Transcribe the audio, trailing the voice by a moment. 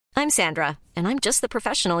I'm Sandra, and I'm just the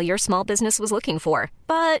professional your small business was looking for.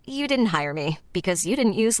 But you didn't hire me because you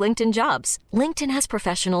didn't use LinkedIn Jobs. LinkedIn has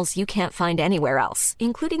professionals you can't find anywhere else,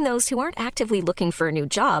 including those who aren't actively looking for a new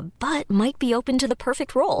job, but might be open to the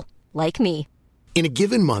perfect role, like me. In a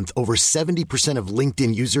given month, over 70% of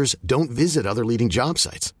LinkedIn users don't visit other leading job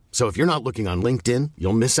sites. So if you're not looking on LinkedIn,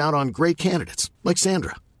 you'll miss out on great candidates like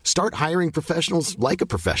Sandra. Start hiring professionals like a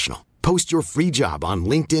professional. Post your free job on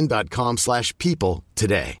linkedin.com/people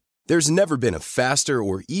today. There's never been a faster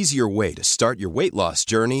or easier way to start your weight loss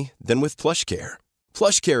journey than with PlushCare.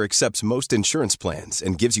 PlushCare accepts most insurance plans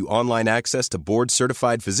and gives you online access to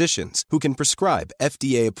board-certified physicians who can prescribe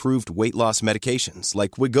FDA-approved weight loss medications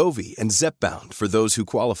like Wegovy and Zepbound for those who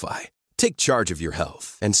qualify. Take charge of your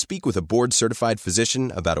health and speak with a board-certified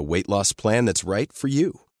physician about a weight loss plan that's right for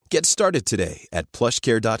you. Get started today at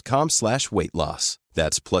plushcare.com/weight loss.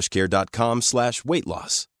 That's plushcare.com/weight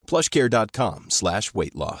loss.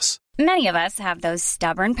 plushcare.com/weight loss. Many of us have those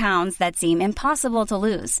stubborn pounds that seem impossible to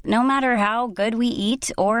lose, no matter how good we eat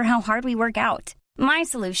or how hard we work out. My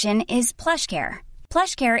solution is PlushCare.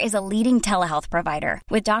 PlushCare is a leading telehealth provider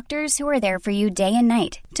with doctors who are there for you day and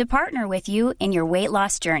night to partner with you in your weight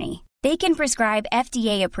loss journey. They can prescribe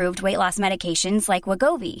FDA-approved weight loss medications like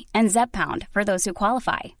Wegovy and Zepbound for those who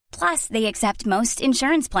qualify. Plus, they accept most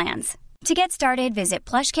insurance plans. To get started, visit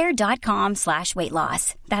plushcare.com/weight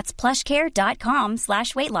loss. That's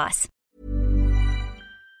plushcare.com/weight loss.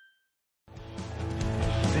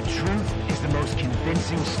 The truth is the most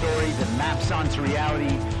convincing story that maps onto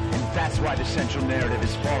reality, and that's why the central narrative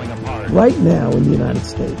is falling apart. Right now in the United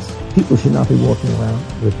States, people should not be walking around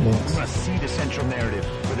with masks. We must see the central narrative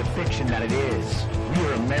for the fiction that it is. We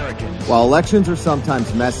are Americans. While elections are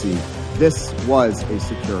sometimes messy, this was a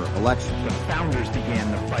secure election. The founders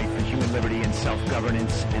began the fight for human liberty and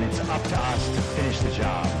self-governance, and it's up to us to finish the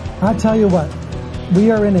job. I tell you what,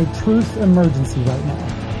 we are in a truth emergency right now.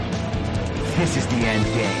 This is the end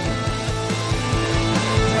game.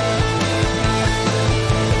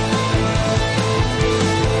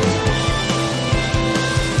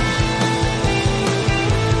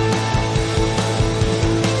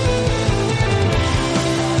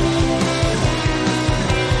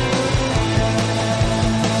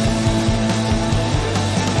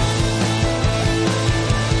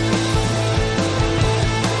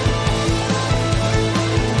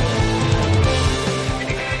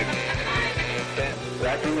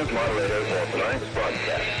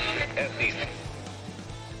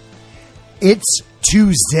 It's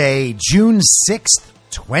Tuesday, June 6th,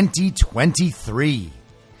 2023,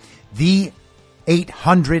 the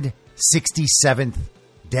 867th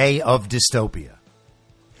day of dystopia.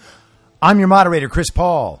 I'm your moderator, Chris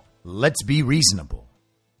Paul. Let's be reasonable.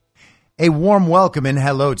 A warm welcome and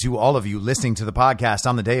hello to all of you listening to the podcast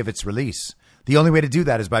on the day of its release. The only way to do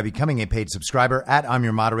that is by becoming a paid subscriber at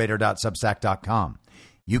imyourmoderator.substack.com.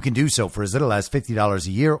 You can do so for as little as $50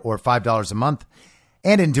 a year or $5 a month.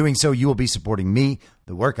 And in doing so, you will be supporting me,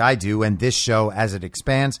 the work I do, and this show as it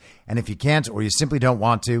expands. And if you can't or you simply don't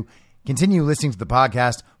want to, continue listening to the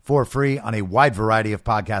podcast for free on a wide variety of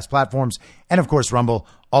podcast platforms. And of course, Rumble.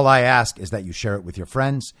 All I ask is that you share it with your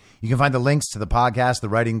friends. You can find the links to the podcast, the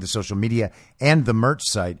writing, the social media, and the merch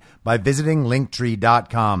site by visiting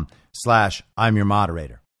linktree.com/I'm your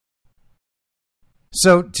moderator.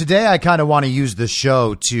 So today I kind of want to use the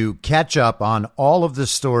show to catch up on all of the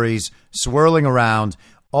stories swirling around,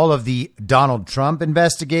 all of the Donald Trump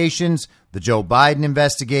investigations, the Joe Biden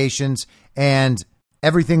investigations, and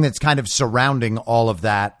everything that's kind of surrounding all of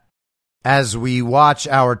that as we watch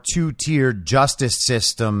our two-tiered justice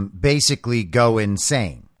system basically go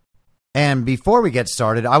insane. And before we get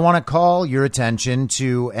started, I want to call your attention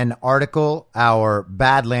to an article our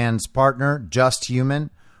Badlands partner, Just Human,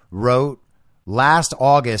 wrote last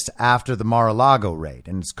August after the Mar-a-Lago raid,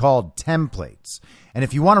 and it's called Templates. And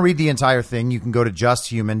if you want to read the entire thing, you can go to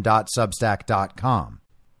justhuman.substack.com.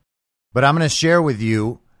 But I'm going to share with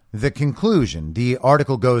you the conclusion. The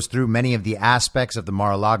article goes through many of the aspects of the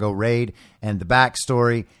Mar-a-Lago raid and the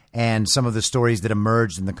backstory and some of the stories that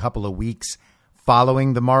emerged in the couple of weeks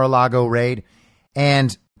following the Mar-a-Lago raid.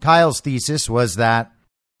 And Kyle's thesis was that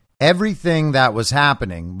everything that was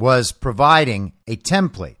happening was providing a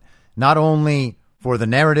template, not only for the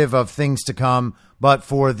narrative of things to come, but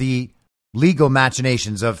for the legal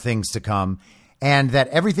machinations of things to come, and that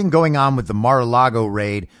everything going on with the Mar-a-Lago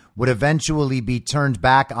raid would eventually be turned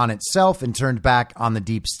back on itself and turned back on the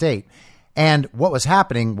deep state. And what was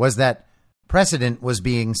happening was that precedent was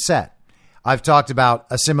being set. I've talked about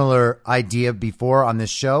a similar idea before on this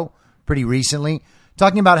show pretty recently,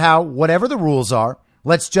 talking about how whatever the rules are,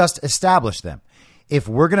 let's just establish them. If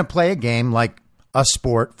we're going to play a game like a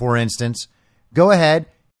sport, for instance, go ahead.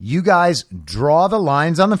 You guys draw the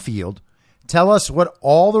lines on the field. Tell us what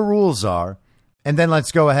all the rules are, and then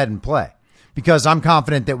let's go ahead and play. Because I'm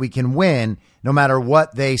confident that we can win no matter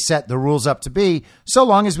what they set the rules up to be, so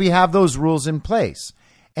long as we have those rules in place.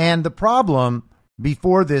 And the problem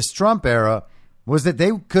before this Trump era was that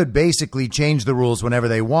they could basically change the rules whenever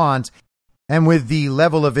they want. And with the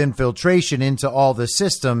level of infiltration into all the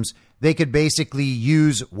systems, they could basically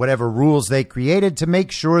use whatever rules they created to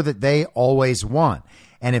make sure that they always won.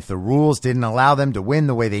 And if the rules didn't allow them to win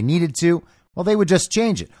the way they needed to, well, they would just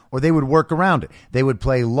change it, or they would work around it. They would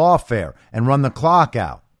play lawfare and run the clock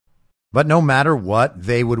out. But no matter what,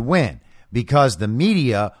 they would win because the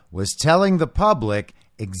media was telling the public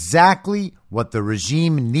exactly what the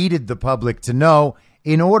regime needed the public to know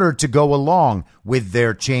in order to go along with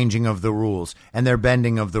their changing of the rules and their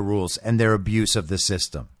bending of the rules and their abuse of the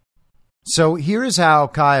system. So here is how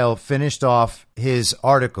Kyle finished off his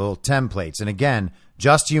article templates. And again,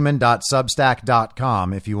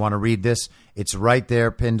 justhuman.substack.com. If you want to read this, it's right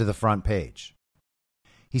there pinned to the front page.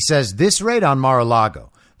 He says, this raid on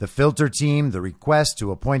Mar-a-Lago, the filter team, the request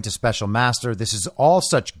to appoint a special master, this is all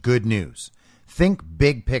such good news. Think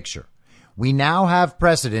big picture. We now have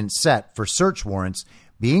precedent set for search warrants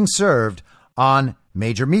being served on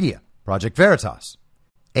major media, Project Veritas,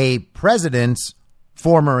 a president's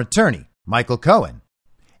former attorney, Michael Cohen,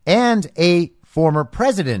 and a former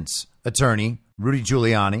president's attorney, Rudy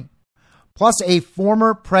Giuliani, plus a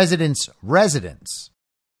former president's residence,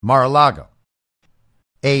 Mar-a-Lago.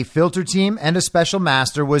 A filter team and a special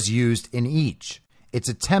master was used in each. It's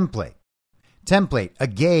a template, a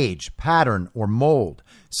gauge, pattern, or mold,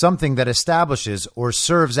 something that establishes or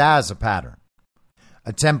serves as a pattern.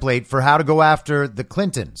 A template for how to go after the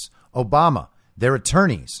Clintons, Obama, their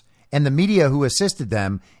attorneys, and the media who assisted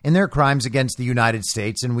them in their crimes against the United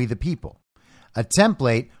States and we the people. A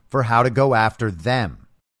template for how to go after them.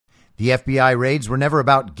 The FBI raids were never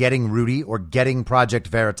about getting Rudy or getting Project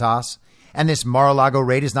Veritas, and this Mar-a-Lago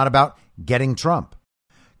raid is not about getting Trump.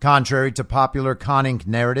 Contrary to popular con Inc.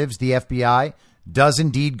 narratives, the FBI does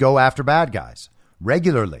indeed go after bad guys,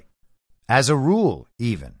 regularly, as a rule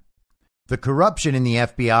even. The corruption in the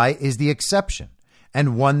FBI is the exception,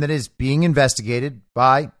 and one that is being investigated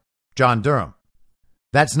by John Durham.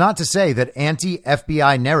 That's not to say that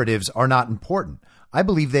anti-FBI narratives are not important. I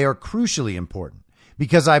believe they are crucially important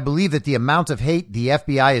because I believe that the amount of hate the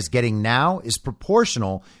FBI is getting now is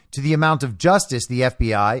proportional to the amount of justice the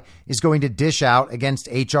FBI is going to dish out against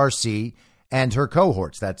HRC and her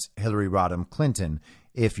cohorts. That's Hillary Rodham Clinton,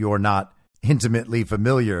 if you're not intimately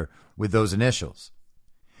familiar with those initials.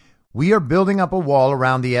 We are building up a wall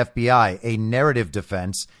around the FBI, a narrative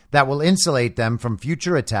defense that will insulate them from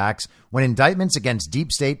future attacks when indictments against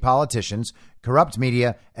deep state politicians, corrupt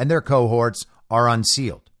media, and their cohorts are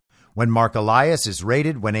unsealed. When Mark Elias is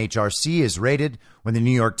raided, when HRC is raided, when the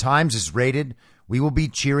New York Times is raided, we will be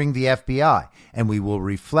cheering the FBI, and we will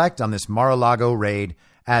reflect on this Mar-a-Lago raid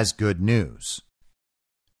as good news.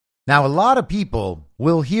 Now, a lot of people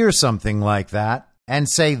will hear something like that and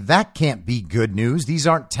say that can't be good news. These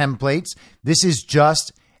aren't templates. This is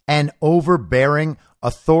just an overbearing,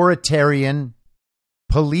 authoritarian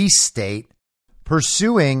police state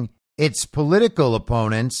pursuing its political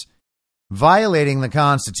opponents, violating the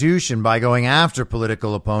Constitution by going after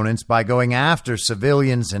political opponents, by going after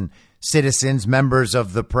civilians and citizens, members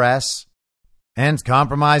of the press, and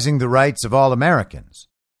compromising the rights of all Americans.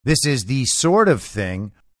 This is the sort of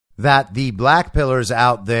thing that the black pillars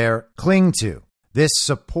out there cling to. This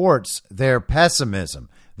supports their pessimism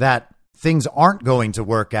that things aren't going to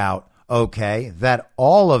work out okay, that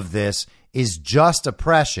all of this is just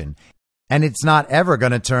oppression, and it's not ever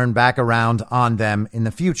going to turn back around on them in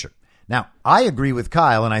the future. Now, I agree with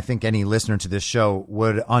Kyle, and I think any listener to this show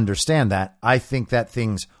would understand that. I think that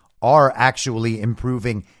things are actually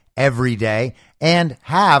improving every day and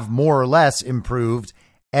have more or less improved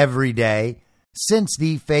every day since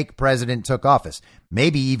the fake president took office.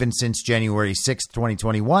 Maybe even since January 6th,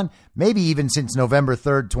 2021, maybe even since November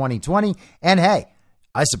 3rd, 2020. And hey,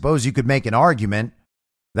 I suppose you could make an argument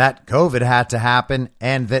that COVID had to happen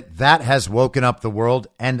and that has woken up the world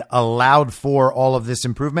and allowed for all of this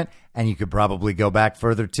improvement. And you could probably go back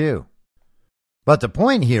further too. But the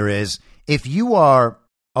point here is, if you are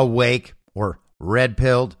awake or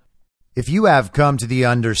red-pilled, if you have come to the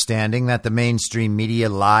understanding that the mainstream media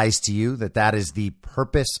lies to you, that is the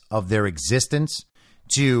purpose of their existence,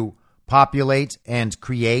 to populate and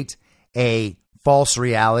create a false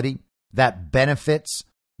reality that benefits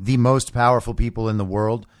the most powerful people in the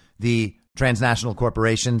world, the transnational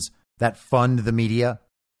corporations that fund the media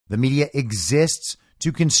exists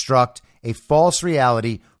to construct a false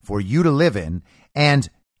reality for you to live in. And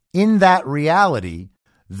in that reality,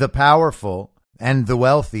 the powerful and the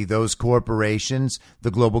wealthy, those corporations,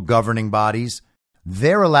 the global governing bodies,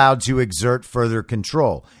 they're allowed to exert further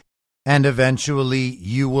control. And eventually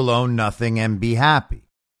you will own nothing and be happy.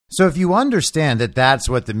 So if you understand that that's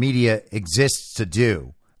what the media exists to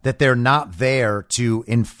do, that they're not there to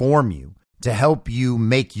inform you, to help you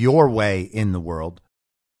make your way in the world,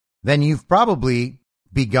 then you've probably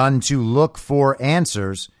begun to look for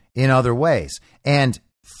answers in other ways. And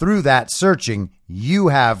through that searching, you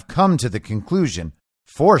have come to the conclusion,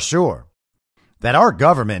 for sure, that our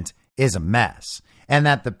government is a mess and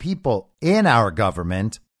that the people in our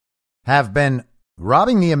government have been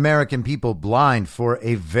robbing the American people blind for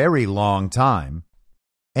a very long time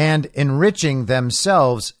and enriching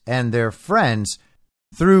themselves and their friends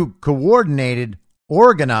through coordinated,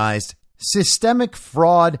 organized, systemic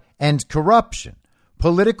fraud and corruption,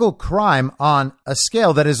 political crime on a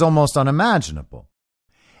scale that is almost unimaginable.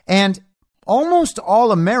 And almost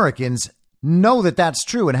all Americans know that that's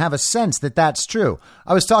true and have a sense that that's true.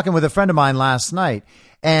 I was talking with a friend of mine last night,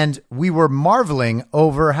 and we were marveling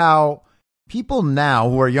over how people now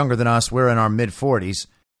who are younger than us, we're in our mid-40s,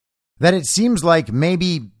 that it seems like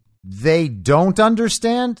maybe they don't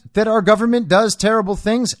understand that our government does terrible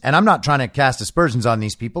things. And I'm not trying to cast aspersions on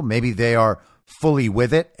these people. Maybe they are fully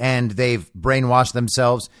with it and they've brainwashed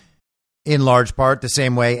themselves in large part the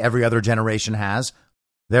same way every other generation has.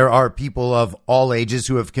 There are people of all ages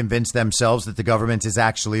who have convinced themselves that the government is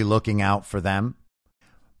actually looking out for them.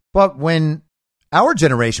 But when our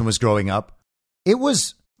generation was growing up, it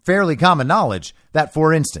was fairly common knowledge that,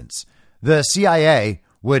 for instance, the CIA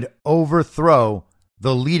would overthrow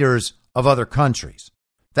the leaders of other countries.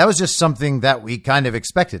 That was just something that we kind of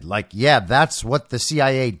expected. Like, yeah, that's what the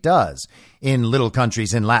CIA does in little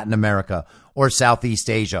countries in Latin America or Southeast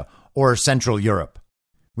Asia or Central Europe.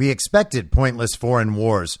 We expected pointless foreign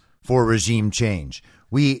wars for regime change.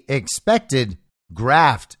 We expected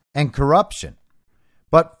graft and corruption.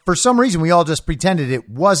 But for some reason, we all just pretended it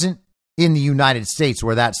wasn't in the United States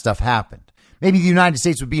where that stuff happened. Maybe the United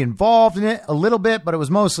States would be involved in it a little bit, but it was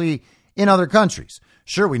mostly in other countries.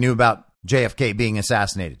 Sure, we knew about JFK being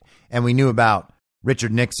assassinated, and we knew about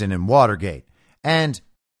Richard Nixon and Watergate, and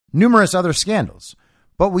numerous other scandals.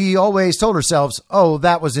 But we always told ourselves, oh,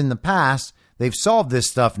 that was in the past. They've solved this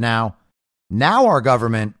stuff now. Now our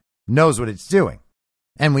government knows what it's doing.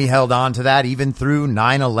 And we held on to that even through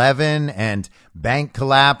 9/11 and bank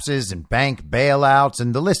collapses and bank bailouts,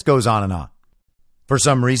 and the list goes on and on. For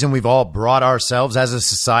some reason, we've all brought ourselves as a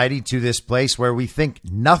society to this place where we think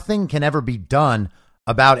nothing can ever be done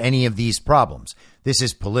about any of these problems. This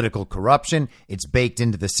is political corruption. It's baked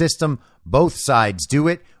into the system. Both sides do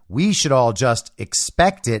it. We should all just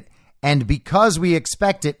expect it. And because we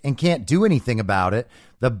expect it and can't do anything about it,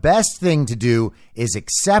 the best thing to do is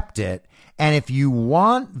accept it. And if you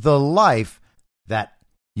want the life that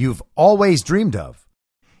you've always dreamed of,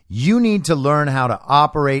 you need to learn how to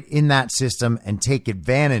operate in that system and take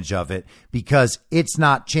advantage of it because it's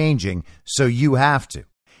not changing, so you have to.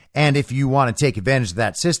 And if you want to take advantage of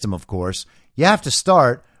that system, of course, you have to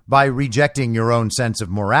start by rejecting your own sense of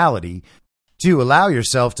morality to allow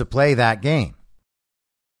yourself to play that game.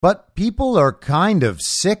 But people are kind of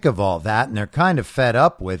sick of all that, and they're kind of fed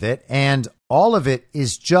up with it, and all of it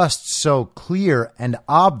is just so clear and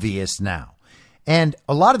obvious now. And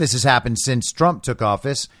a lot of this has happened since Trump took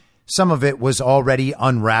office. Some of it was already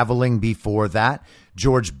unraveling before that.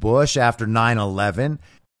 George Bush after 9/11,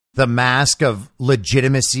 the mask of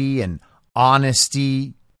legitimacy and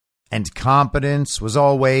honesty and competence was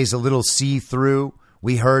always a little see-through.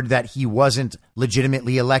 We heard that he wasn't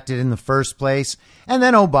legitimately elected in the first place. And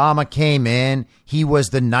then Obama came in. He was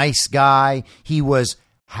the nice guy. He was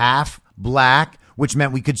half black, which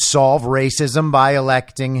meant we could solve racism by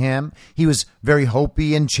electing him. He was very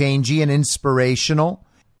hopey and changey and inspirational.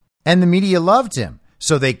 And the media loved him.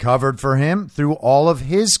 So they covered for him through all of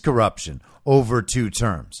his corruption over 2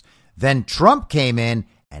 terms. Then Trump came in,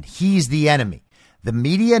 and he's the enemy. The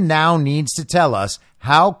media now needs to tell us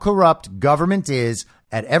how corrupt government is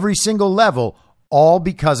at every single level, all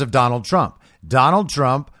because of Donald Trump. Donald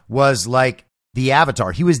Trump was like the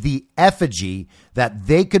avatar. He was the effigy that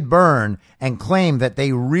they could burn and claim that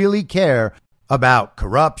they really care about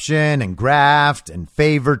corruption and graft and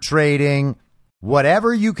favor trading,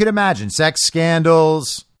 whatever you could imagine, sex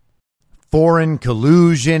scandals, foreign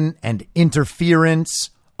collusion and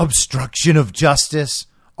interference, obstruction of justice.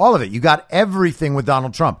 All of it. You got everything with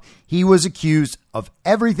Donald Trump. He was accused of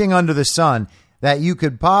everything under the sun that you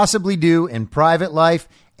could possibly do in private life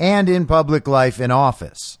and in public life in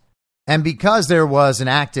office. And because there was an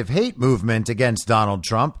active hate movement against Donald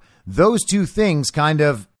Trump, those two things kind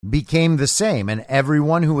of became the same. And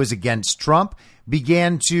everyone who was against Trump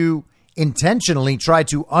began to intentionally try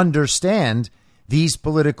to understand these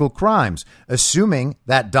political crimes, assuming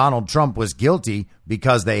that Donald Trump was guilty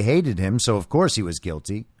because they hated him. So, of course, he was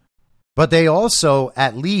guilty. But they also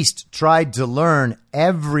at least tried to learn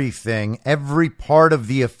everything, every part of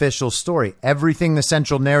the official story, everything the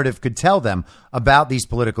central narrative could tell them about these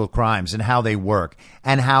political crimes and how they work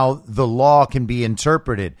and how the law can be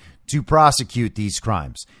interpreted to prosecute these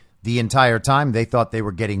crimes. The entire time they thought they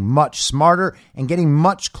were getting much smarter and getting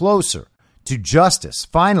much closer to justice,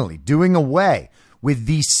 finally doing away with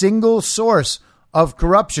the single source of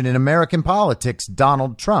corruption in American politics,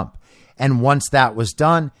 Donald Trump. And once that was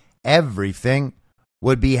done, everything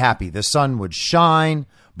would be happy. The sun would shine.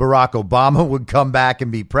 Barack Obama would come back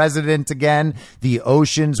and be president again. The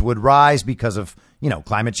oceans would rise because of,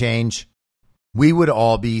 climate change. We would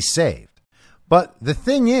all be saved. But the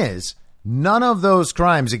thing is, none of those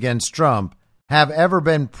crimes against Trump have ever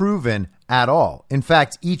been proven at all. In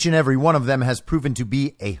fact, each and every one of them has proven to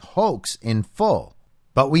be a hoax in full.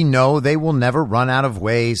 But we know they will never run out of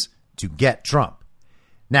ways to get Trump.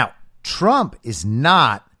 Now, Trump is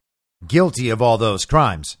not guilty of all those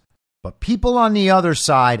crimes, but people on the other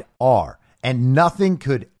side are, and nothing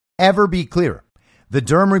could ever be clearer. The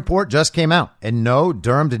Durham report just came out, and no,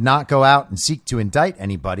 Durham did not go out and seek to indict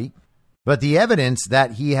anybody, but the evidence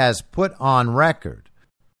that he has put on record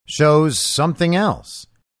shows something else.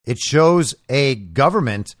 It shows a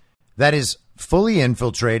government that is fully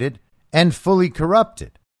infiltrated and fully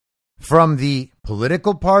corrupted. From the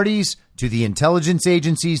political parties to the intelligence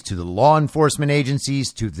agencies, to the law enforcement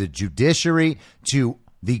agencies, to the judiciary, to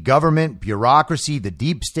the government bureaucracy, the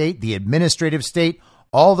deep state, the administrative state,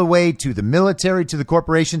 all the way to the military, to the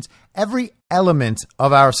corporations, every element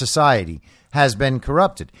of our society has been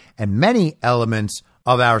corrupted. And many elements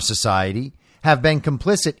of our society have been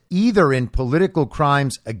complicit either in political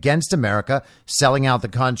crimes against America, selling out the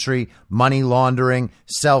country, money laundering,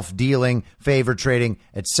 self-dealing, favor trading,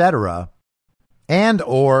 etc., and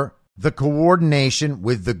or the coordination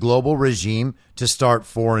with the global regime to start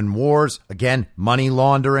foreign wars, again, money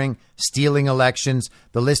laundering, stealing elections,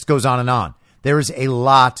 the list goes on and on. There is a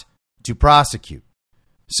lot to prosecute.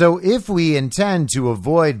 So if we intend to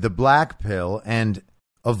avoid the black pill and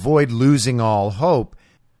avoid losing all hope,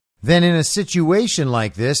 then in a situation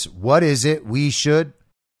like this, what is it we should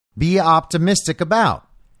be optimistic about?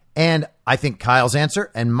 And I think Kyle's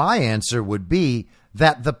answer and my answer would be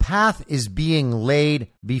that the path is being laid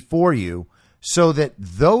before you so that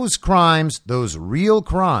those crimes, those real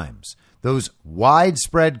crimes, those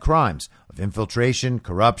widespread crimes of infiltration,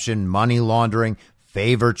 corruption, money laundering,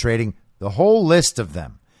 favor trading, the whole list of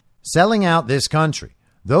them, selling out this country,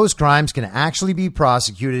 those crimes can actually be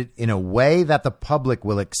prosecuted in a way that the public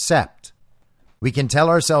will accept. We can tell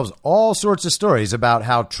ourselves all sorts of stories about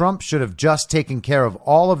how Trump should have just taken care of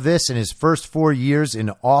all of this in his first 4 years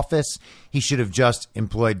in office. He should have just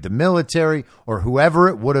employed the military or whoever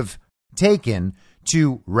it would have taken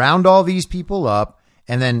to round all these people up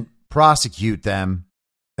and then prosecute them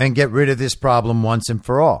and get rid of this problem once and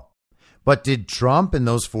for all. But did Trump in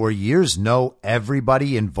those 4 years know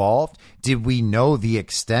everybody involved? Did we know the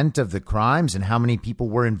extent of the crimes and how many people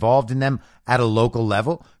were involved in them at a local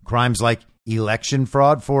level? Crimes like election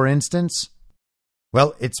fraud, for instance?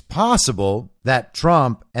 Well, it's possible that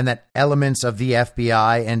Trump and that elements of the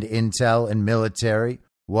FBI and intel and military,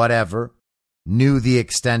 whatever, knew the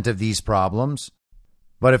extent of these problems.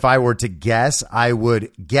 But if I were to guess, I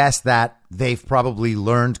would guess that they've probably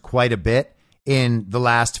learned quite a bit in the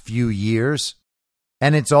last few years.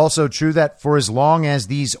 And it's also true that for as long as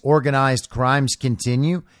these organized crimes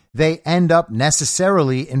continue, they end up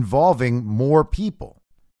necessarily involving more people.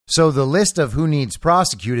 So the list of who needs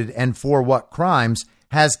prosecuted and for what crimes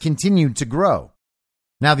has continued to grow.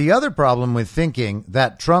 Now, the other problem with thinking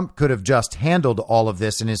that Trump could have just handled all of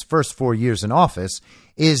this in his first 4 years in office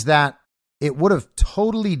is that it would have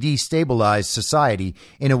totally destabilized society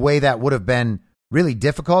in a way that would have been really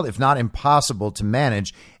difficult, if not impossible, to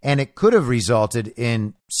manage. And it could have resulted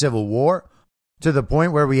in civil war to the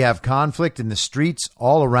point where we have conflict in the streets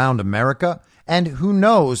all around America. And who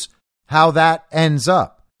knows how that ends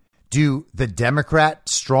up. Do the Democrat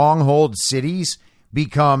stronghold cities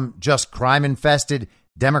become just crime-infested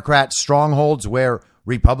Democrat strongholds where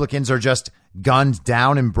Republicans are just gunned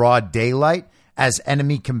down in broad daylight as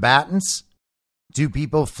enemy combatants? Do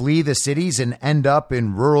people flee the cities and end up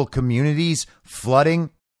in rural communities, flooding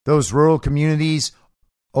those rural communities,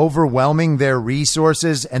 overwhelming their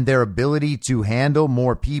resources and their ability to handle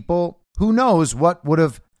more people? Who knows what would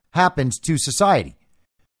have happened to society.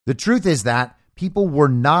 The truth is that people were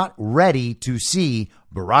not ready to see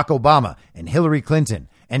Barack Obama and Hillary Clinton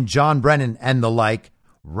and John Brennan and the like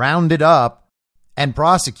rounded up and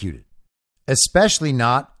prosecuted, especially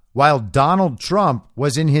not while Donald Trump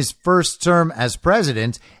was in his first term as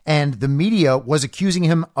president and the media was accusing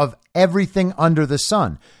him of everything under the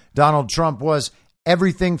sun. Donald Trump was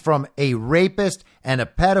everything from a rapist and a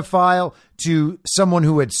pedophile to someone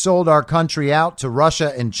who had sold our country out to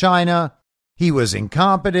Russia and China. He was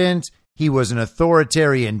incompetent. He was an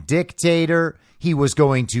authoritarian dictator. He was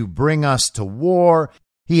going to bring us to war.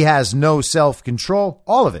 He has no self-control,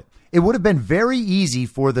 all of it. It would have been very easy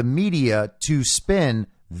for the media to spin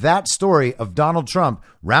that story of Donald Trump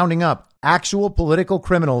rounding up actual political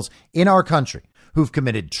criminals in our country who've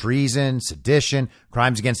committed treason, sedition,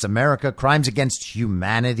 crimes against America, crimes against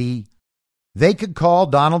humanity. They could call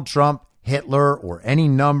Donald Trump Hitler or any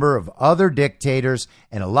number of other dictators,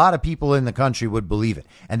 and a lot of people in the country would believe it.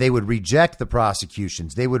 And they would reject the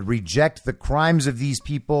prosecutions. They would reject the crimes of these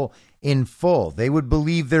people in full. They would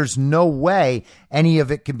believe there's no way any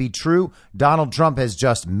of it can be true. Donald Trump has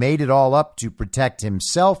just made it all up to protect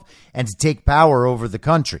himself and to take power over the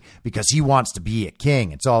country because he wants to be a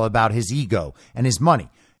king. It's all about his ego and his money.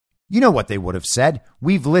 You know what they would have said.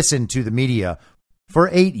 We've listened to the media for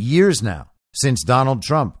 8 years now since Donald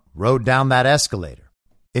Trump rode down that escalator.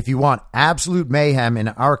 If you want absolute mayhem in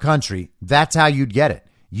our country, that's how you'd get it.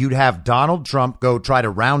 You'd have Donald Trump go try to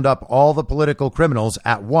round up all the political criminals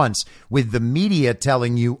at once, with the media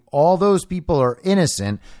telling you all those people are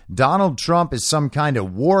innocent. Donald Trump is some kind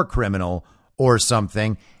of war criminal or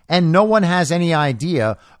something, and no one has any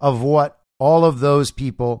idea of what all of those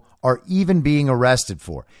people are even being arrested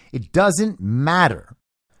for. It doesn't matter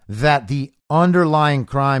that the underlying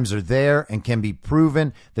crimes are there and can be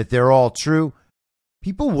proven that they're all true.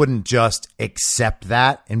 People wouldn't just accept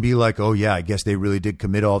that and be like, oh, yeah, I guess they really did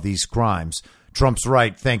commit all these crimes. Trump's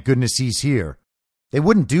right. Thank goodness he's here. They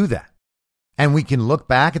wouldn't do that. And we can look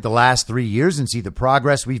back at the last 3 years and see the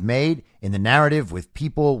progress we've made in the narrative with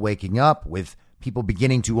people waking up, with people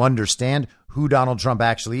beginning to understand who Donald Trump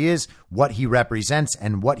actually is, what he represents,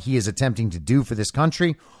 and what he is attempting to do for this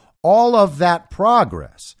country. All of that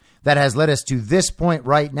progress that has led us to this point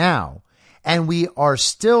right now. And we are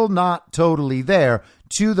still not totally there,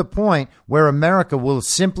 to the point where America will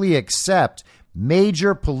simply accept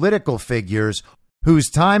major political figures whose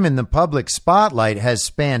time in the public spotlight has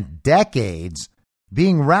spanned decades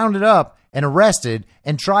being rounded up and arrested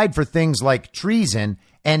and tried for things like treason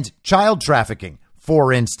and child trafficking,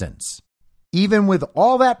 for instance. Even with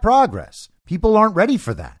all that progress, people aren't ready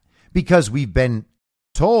for that because we've been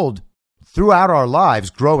told throughout our lives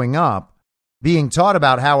growing up, being taught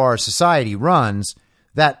about how our society runs,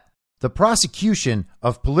 that the prosecution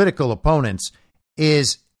of political opponents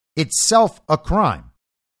is itself a crime.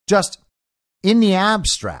 Just in the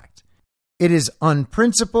abstract, it is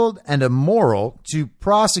unprincipled and immoral to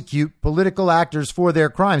prosecute political actors for their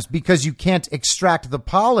crimes because you can't extract the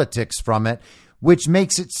politics from it, which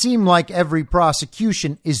makes it seem like every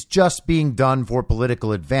prosecution is just being done for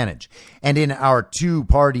political advantage. And in our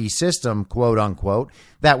two-party system, quote unquote,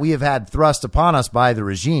 that we have had thrust upon us by the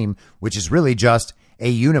regime, which is really just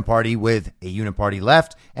a uniparty with a uniparty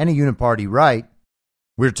left and a uniparty right,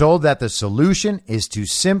 we're told that the solution is to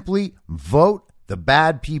simply vote the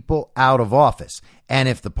bad people out of office. And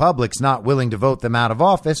if the public's not willing to vote them out of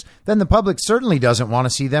office, then the public certainly doesn't want to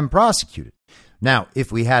see them prosecuted. Now,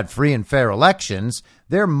 if we had free and fair elections,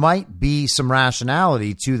 there might be some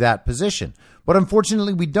rationality to that position. But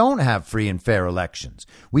unfortunately, we don't have free and fair elections.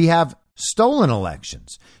 We have stolen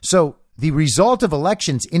elections. So the result of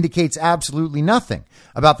elections indicates absolutely nothing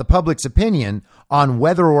about the public's opinion on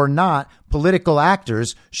whether or not political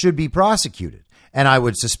actors should be prosecuted. And I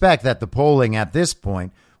would suspect that the polling at this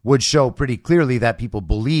point would show pretty clearly that people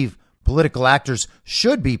believe political actors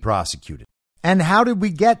should be prosecuted. And how did we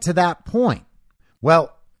get to that point?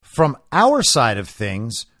 Well, from our side of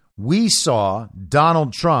things, we saw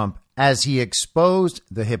Donald Trump as he exposed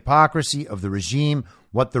the hypocrisy of the regime,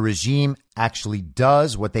 what the regime actually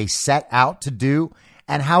does, what they set out to do,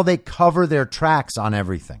 and how they cover their tracks on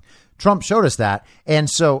everything. Trump showed us that. And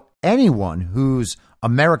so anyone who's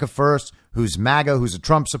America First, who's MAGA, who's a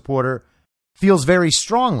Trump supporter, feels very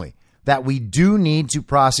strongly that we do need to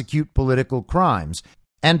prosecute political crimes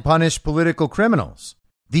and punish political criminals.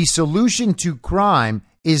 The solution to crime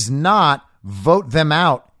is not vote them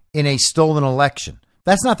out in a stolen election.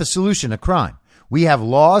 That's not the solution to crime. We have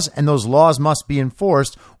laws, and those laws must be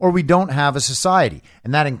enforced, or we don't have a society.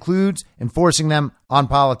 And that includes enforcing them on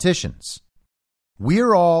politicians.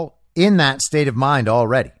 We're all in that state of mind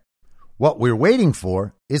already. What we're waiting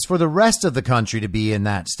for is for the rest of the country to be in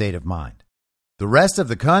that state of mind. The rest of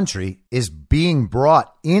the country is being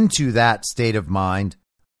brought into that state of mind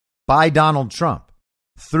by Donald Trump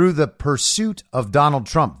through the pursuit of Donald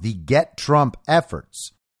Trump, the Get Trump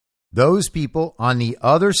efforts. Those people on the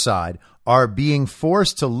other side are being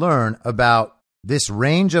forced to learn about this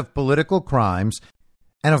range of political crimes.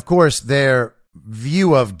 And of course, their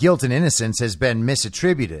view of guilt and innocence has been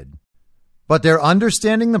misattributed. But they're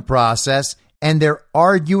understanding the process and they're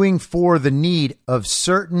arguing for the need of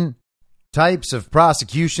certain types of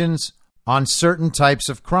prosecutions on certain types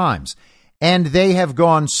of crimes. And they have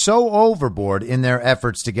gone so overboard in their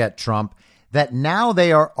efforts to get Trump that now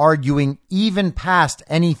they are arguing even past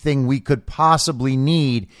anything we could possibly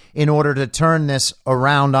need in order to turn this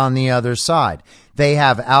around on the other side. They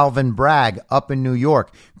have Alvin Bragg up in New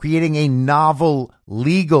York creating a novel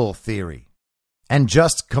legal theory and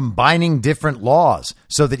just combining different laws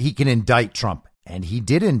so that he can indict Trump. And he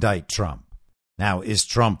did indict Trump. Now, is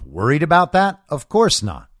Trump worried about that? Of course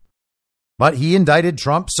not. But he indicted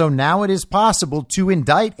Trump, so now it is possible to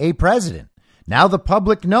indict a president. Now the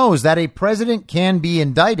public knows that a president can be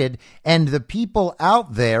indicted, and the people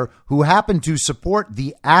out there who happen to support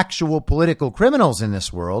the actual political criminals in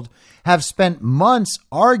this world have spent months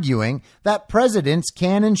arguing that presidents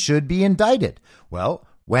can and should be indicted. Well,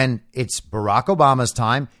 when it's Barack Obama's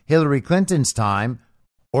time, Hillary Clinton's time,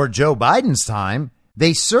 or Joe Biden's time,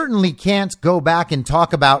 they certainly can't go back and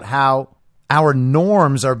talk about how our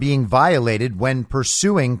norms are being violated when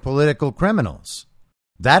pursuing political criminals.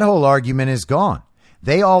 That whole argument is gone.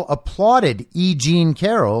 They all applauded E. Jean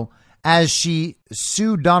Carroll as she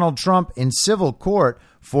sued Donald Trump in civil court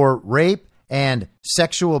for rape and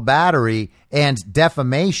sexual battery and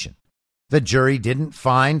defamation. The jury didn't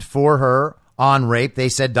find for her on rape. They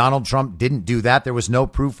said Donald Trump didn't do that. There was no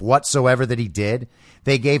proof whatsoever that he did.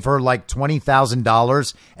 They gave her like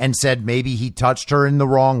 $20,000 and said maybe he touched her in the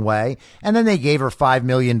wrong way. And then they gave her $5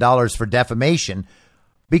 million for defamation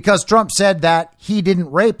because Trump said that he didn't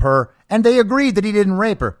rape her, and they agreed that he didn't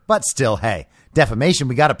rape her. But still, hey, defamation,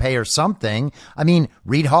 we got to pay her something. I mean,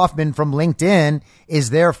 Reid Hoffman from LinkedIn is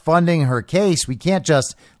there funding her case. We can't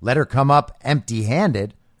just let her come up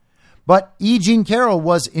empty-handed. But E. Jean Carroll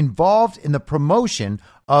was involved in the promotion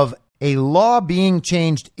of a law being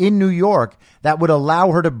changed in New York that would allow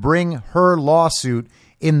her to bring her lawsuit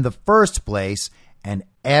in the first place. And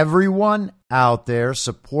everyone out there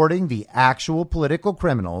supporting the actual political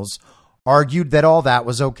criminals argued that all that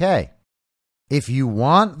was okay. If you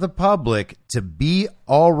want the public to be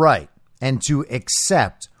all right and to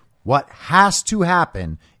accept what has to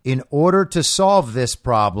happen in order to solve this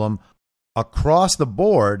problem across the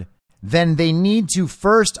board, then they need to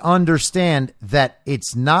first understand that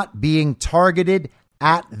it's not being targeted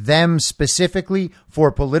at them specifically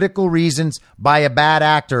for political reasons by a bad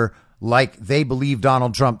actor like they believe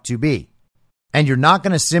Donald Trump to be. And you're not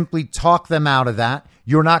going to simply talk them out of that.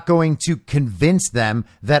 You're not going to convince them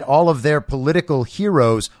that all of their political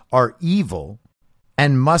heroes are evil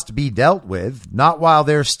and must be dealt with, not while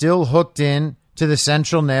they're still hooked in to the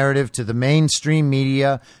central narrative, to the mainstream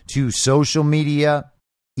media, to social media,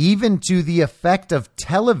 even to the effect of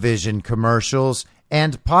television commercials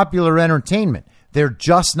and popular entertainment. They're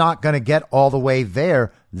just not going to get all the way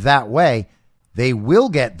there that way. They will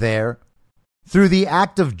get there through the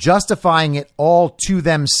act of justifying it all to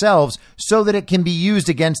themselves so that it can be used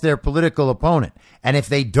against their political opponent. And if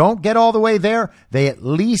they don't get all the way there, they at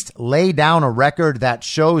least lay down a record that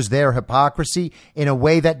shows their hypocrisy in a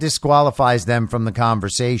way that disqualifies them from the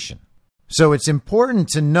conversation. So it's important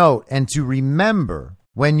to note and to remember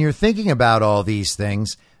when you're thinking about all these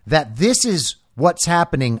things that this is what's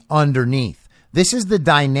happening underneath. This is the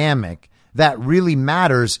dynamic that really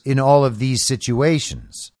matters in all of these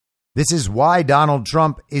situations. This is why Donald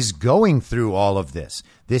Trump is going through all of this.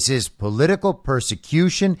 This is political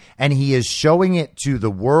persecution, and he is showing it to the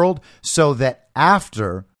world so that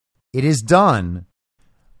after it is done,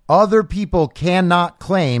 other people cannot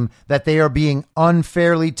claim that they are being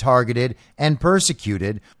unfairly targeted and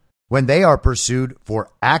persecuted when they are pursued for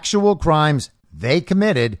actual crimes they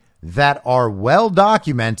committed that are well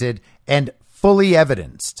documented and fully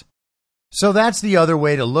evidenced. So that's the other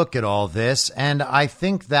way to look at all this, and I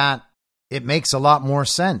think that it makes a lot more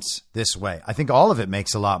sense this way. I think all of it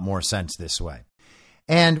makes a lot more sense this way.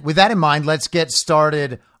 And with that in mind, let's get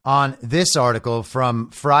started on this article from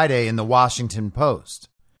Friday in the Washington Post.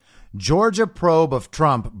 Georgia probe of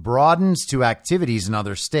Trump broadens to activities in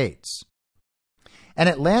other states. An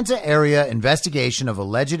Atlanta area investigation of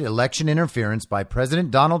alleged election interference by President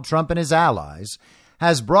Donald Trump and his allies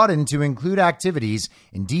has broadened to include activities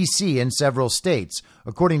in D.C. and several states,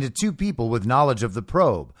 according to two people with knowledge of the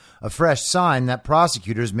probe, a fresh sign that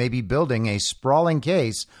prosecutors may be building a sprawling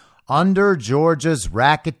case under Georgia's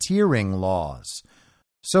racketeering laws.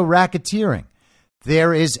 So racketeering.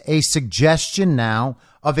 There is a suggestion now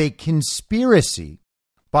of a conspiracy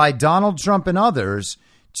by Donald Trump and others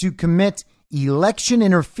to commit election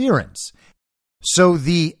interference. So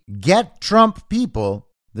the Get Trump people,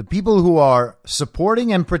 the people who are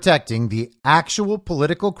supporting and protecting the actual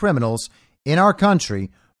political criminals in our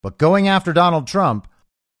country, but going after Donald Trump,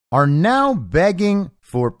 are now begging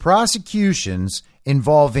for prosecutions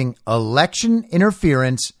involving election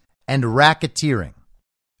interference and racketeering.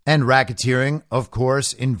 And racketeering, of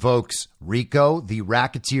course, invokes RICO, the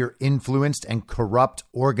Racketeer Influenced and Corrupt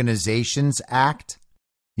Organizations Act.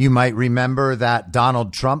 You might remember that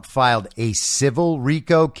Donald Trump filed a civil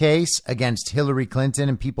RICO case against Hillary Clinton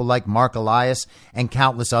and people like Mark Elias and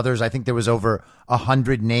countless others. I think there was over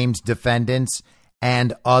 100 named defendants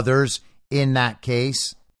and others in that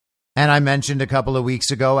case. And I mentioned a couple of weeks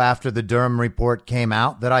ago after the Durham report came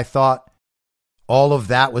out that I thought all of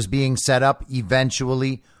that was being set up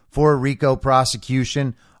eventually for a RICO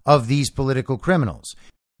prosecution of these political criminals.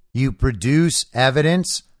 You produce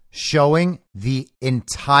evidence showing the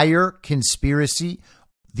entire conspiracy,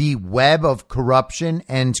 the web of corruption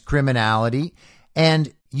and criminality,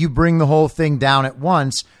 and you bring the whole thing down at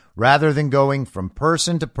once rather than going from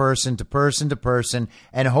person to person to person to person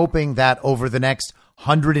and hoping that over the next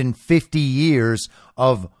 150 years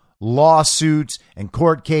of lawsuits and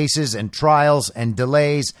court cases and trials and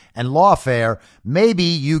delays and lawfare, maybe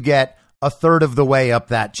you get a third of the way up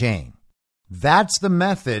that chain. That's the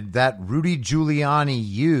method that Rudy Giuliani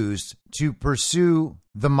used to pursue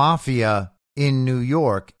the mafia in New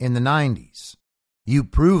York in the 90s. You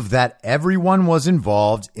prove that everyone was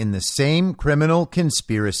involved in the same criminal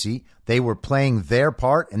conspiracy. They were playing their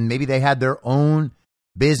part, and maybe they had their own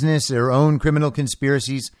business, their own criminal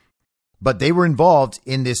conspiracies, but they were involved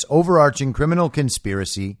in this overarching criminal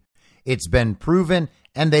conspiracy. It's been proven,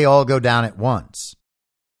 and they all go down at once.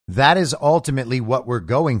 That is ultimately what we're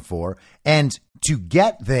going for. And to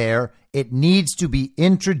get there, it needs to be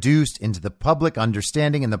introduced into the public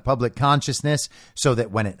understanding and the public consciousness so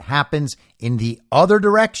that when it happens in the other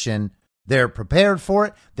direction, they're prepared for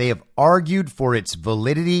it. They have argued for its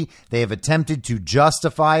validity. They have attempted to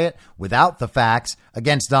justify it without the facts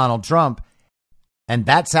against Donald Trump. And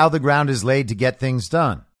that's how the ground is laid to get things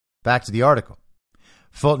done. Back to the article.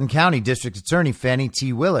 Fulton County District Attorney Fannie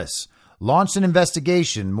T. Willis launched an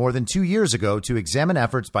investigation more than 2 years ago to examine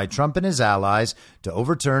efforts by Trump and his allies to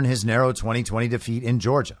overturn his narrow 2020 defeat in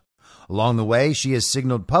Georgia. Along the way, she has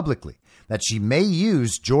signaled publicly that she may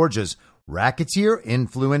use Georgia's Racketeer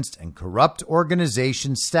Influenced and Corrupt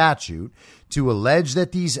Organization statute to allege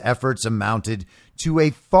that these efforts amounted to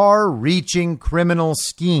a far-reaching criminal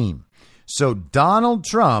scheme. So Donald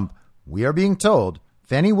Trump, we are being told,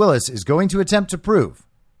 Fannie Willis is going to attempt to prove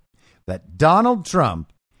that Donald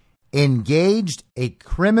Trump engaged a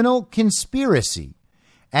criminal conspiracy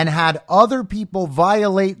and had other people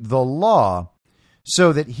violate the law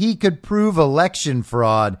so that he could prove election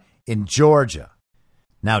fraud in Georgia.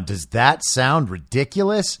 Now, does that sound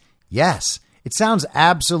ridiculous? Yes, it sounds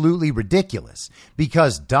absolutely ridiculous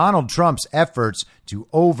because Donald Trump's efforts to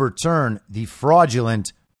overturn the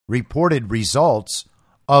fraudulent reported results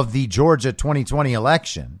of the Georgia 2020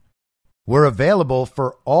 election were available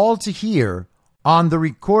for all to hear on the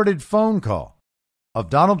recorded phone call of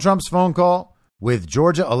Donald Trump's phone call with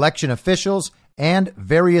Georgia election officials and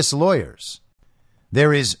various lawyers.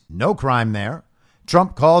 There is no crime there.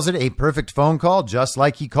 Trump calls it a perfect phone call, just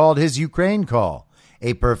like he called his Ukraine call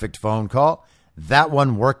a perfect phone call. That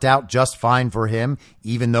one worked out just fine for him,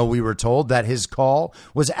 even though we were told that his call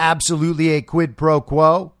was absolutely a quid pro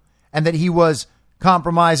quo and that he was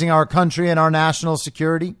compromising our country and our national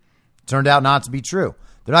security. Turned out not to be true.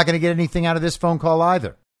 They're not going to get anything out of this phone call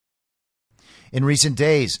either. In recent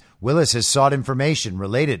days, Willis has sought information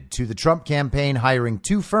related to the Trump campaign hiring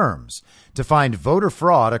two firms to find voter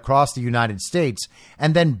fraud across the United States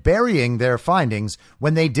and then burying their findings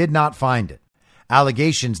when they did not find it.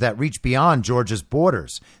 Allegations that reach beyond Georgia's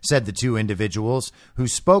borders, said the two individuals who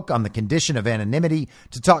spoke on the condition of anonymity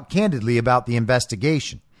to talk candidly about the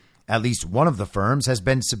investigation. At least one of the firms has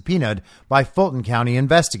been subpoenaed by Fulton County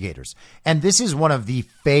investigators. And this is one of the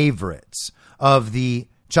favorites of the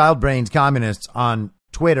child-brained communists on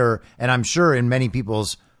Twitter, and I'm sure in many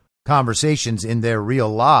people's conversations in their real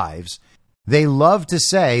lives. They love to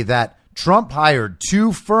say that Trump hired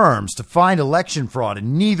two firms to find election fraud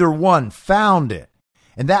and neither one found it.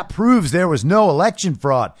 And that proves there was no election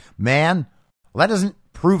fraud. Man, Well, that doesn't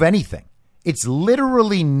prove anything. It's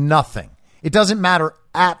literally nothing. It doesn't matter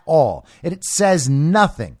at all. It says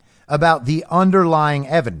nothing about the underlying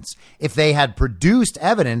evidence. If they had produced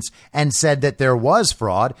evidence and said that there was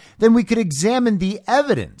fraud, then we could examine the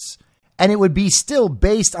evidence, and it would be still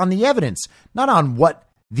based on the evidence, not on what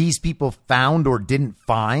these people found or didn't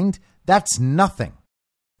find. That's nothing.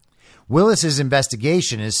 Willis's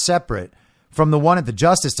investigation is separate from the one at the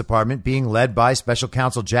Justice Department being led by Special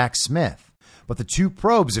Counsel Jack Smith, but the two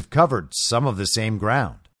probes have covered some of the same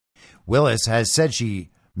ground. Willis has said she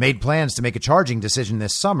made plans to make a charging decision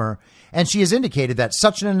this summer, and she has indicated that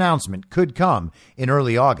such an announcement could come in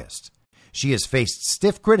early August. She has faced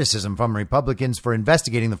stiff criticism from Republicans for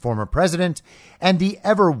investigating the former president, and the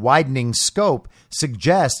ever-widening scope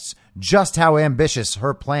suggests just how ambitious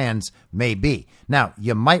her plans may be. Now,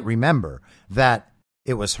 you might remember that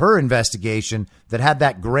it was her investigation that had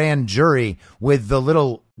that grand jury with the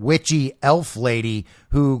little witchy elf lady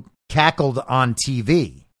who cackled on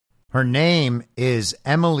TV. Her name is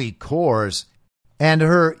Emily Kors, and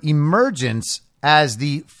her emergence as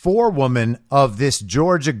the forewoman of this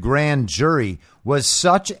Georgia grand jury was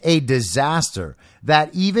such a disaster that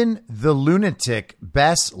even the lunatic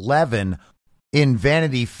Bess Levin in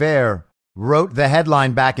Vanity Fair wrote the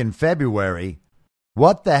headline back in February,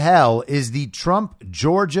 "What the hell is the Trump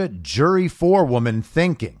Georgia jury forewoman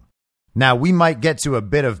thinking?" Now, we might get to a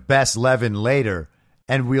bit of Bess Levin later,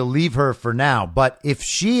 and we'll leave her for now. But if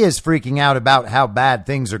she is freaking out about how bad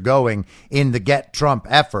things are going in the Get Trump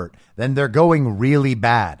effort, then they're going really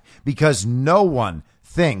bad, because no one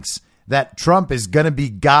thinks that Trump is going to be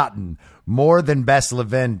gotten more than Bess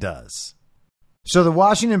Levin does. So the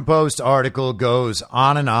Washington Post article goes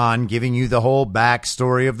on, giving you the whole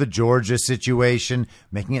backstory of the Georgia situation,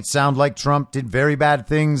 making it sound like Trump did very bad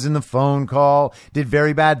things in the phone call, did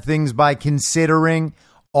very bad things by considering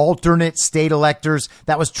alternate state electors.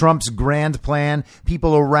 That was Trump's grand plan.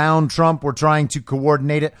 People around Trump were trying to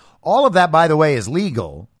coordinate it. All of that, by the way, is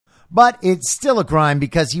legal, but it's still a crime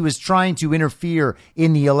because he was trying to interfere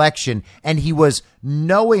in the election, and he was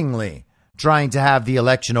knowingly trying to have the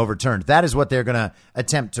election overturned. That is what they're going to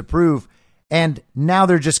attempt to prove. And now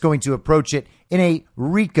they're just going to approach it in a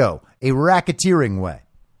RICO, a racketeering way.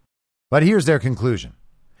 But here's their conclusion.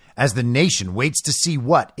 As the nation waits to see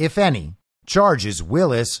what, if any, charges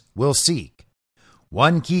Willis will seek,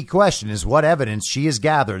 one key question is what evidence she has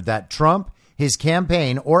gathered that Trump, his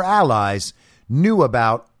campaign, or allies knew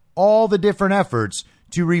about all the different efforts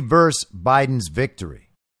to reverse Biden's victory.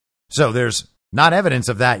 So there's not evidence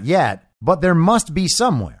of that yet, but there must be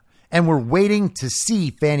somewhere. And we're waiting to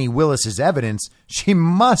see Fani Willis's evidence. She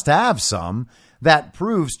must have some that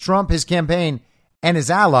proves Trump, his campaign, and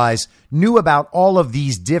his allies knew about all of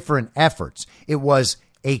these different efforts. It was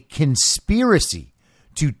a conspiracy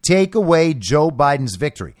to take away Joe Biden's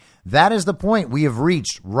victory. That is the point we have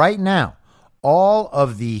reached right now. All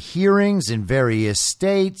of the hearings in various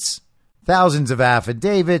states, thousands of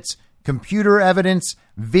affidavits, computer evidence,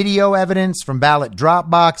 video evidence from ballot drop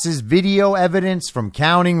boxes, video evidence from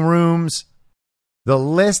counting rooms. The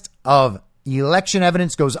list of election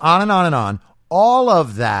evidence goes on and on and on. All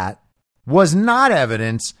of that was not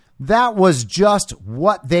evidence. That was just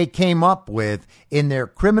what they came up with in their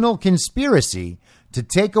criminal conspiracy to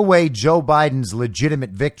take away Joe Biden's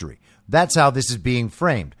legitimate victory. That's how this is being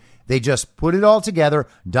framed. They just put it all together.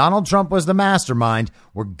 Donald Trump was the mastermind.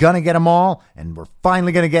 We're going to get them all, and we're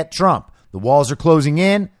finally going to get Trump. The walls are closing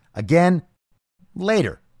in again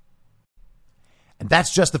later. And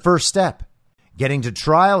that's just the first step. Getting to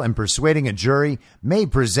trial and persuading a jury may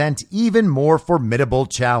present even more formidable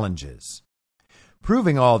challenges.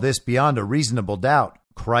 Proving all this beyond a reasonable doubt,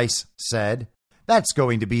 Christ said, that's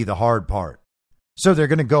going to be the hard part. So they're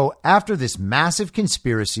going to go after this massive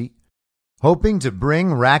conspiracy, hoping to bring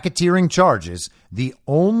racketeering charges. The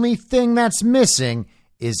only thing that's missing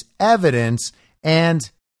is evidence, and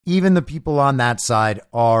even the people on that side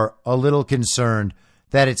are a little concerned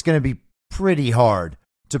that it's going to be pretty hard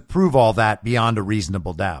to prove all that beyond a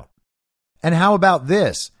reasonable doubt. And how about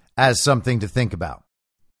this as something to think about?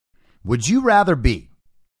 Would you rather be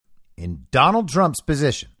in Donald Trump's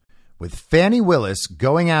position with Fani Willis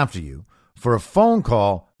going after you for a phone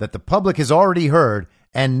call that the public has already heard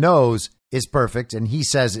and knows is perfect, and he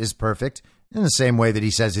says is perfect, in the same way that he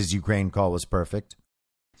says his Ukraine call was perfect?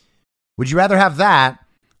 Would you rather have that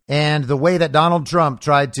and the way that Donald Trump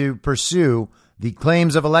tried to pursue the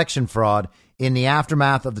claims of election fraud in the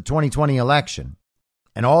aftermath of the 2020 election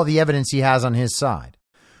and all the evidence he has on his side?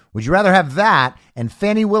 Would you rather have that and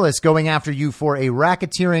Fani Willis going after you for a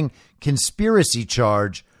racketeering conspiracy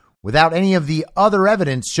charge without any of the other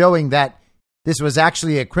evidence showing that this was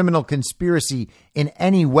actually a criminal conspiracy in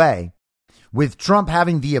any way, with Trump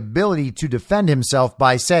having the ability to defend himself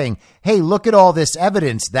by saying, hey, look at all this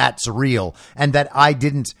evidence that's real and that I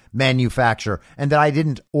didn't manufacture and that I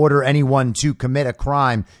didn't order anyone to commit a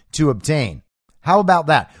crime to obtain. How about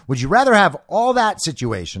that? Would you rather have all that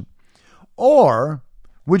situation, or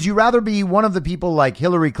would you rather be one of the people like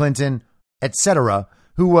Hillary Clinton, etc.,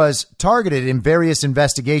 who was targeted in various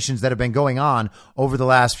investigations that have been going on over the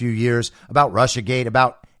last few years about Russiagate,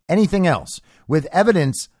 about anything else, with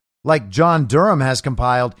evidence like John Durham has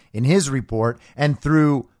compiled in his report and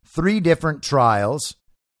through 3 different trials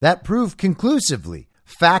that prove conclusively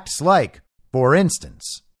facts like, for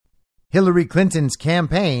instance, Hillary Clinton's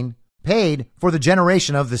campaign paid for the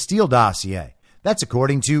generation of the Steele dossier. That's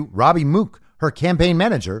according to Robbie Mook, her campaign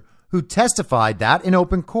manager, who testified that in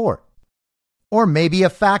open court. Or maybe a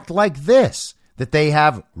fact like this, that they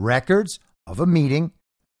have records of a meeting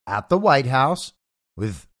at the White House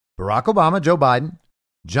with Barack Obama, Joe Biden,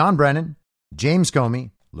 John Brennan, James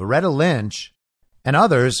Comey, Loretta Lynch, and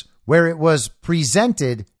others, where it was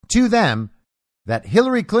presented to them that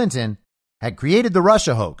Hillary Clinton had created the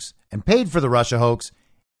Russia hoax and paid for the Russia hoax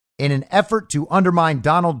in an effort to undermine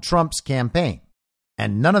Donald Trump's campaign.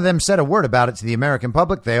 And none of them said a word about it to the American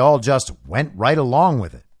public. They all just went right along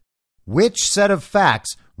with it. Which set of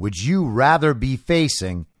facts would you rather be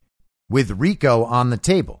facing with RICO on the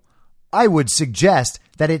table? I would suggest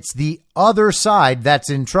that it's the other side that's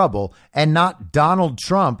in trouble and not Donald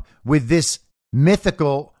Trump with this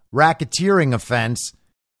mythical racketeering offense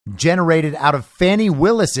generated out of Fannie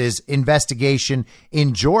Willis's investigation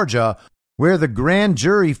in Georgia, where the grand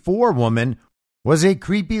jury forewoman was a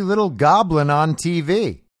creepy little goblin on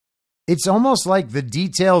TV. It's almost like the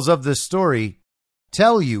details of the story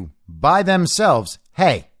tell you by themselves,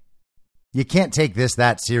 hey, you can't take this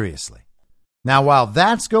that seriously. Now, while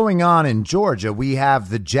that's going on in Georgia, we have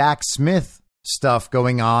the Jack Smith stuff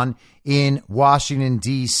going on in Washington,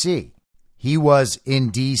 D.C. He was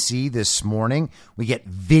in D.C. this morning. We get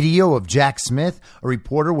video of Jack Smith. A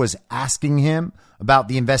reporter was asking him about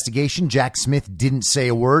the investigation. Jack Smith didn't say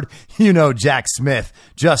a word. You know, Jack Smith,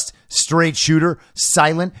 just straight shooter,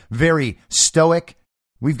 silent, very stoic.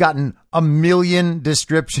 We've gotten a million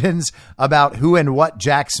descriptions about who and what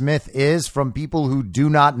Jack Smith is from people who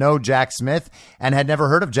do not know Jack Smith and had never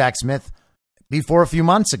heard of Jack Smith before a few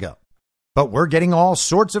months ago. But we're getting all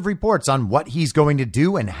sorts of reports on what he's going to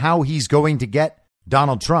do and how he's going to get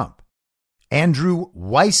Donald Trump. Andrew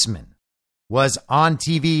Weissman was on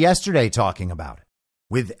TV yesterday talking about it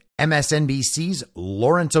with MSNBC's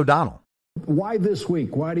Lawrence O'Donnell. Why this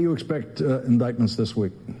week? Why do you expect indictments this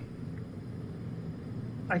week?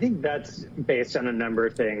 I think that's based on a number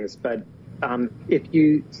of things, but if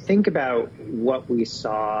you think about what we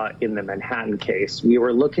saw in the Manhattan case, we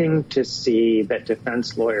were looking to see that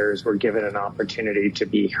defense lawyers were given an opportunity to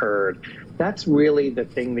be heard. That's really the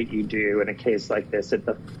thing that you do in a case like this at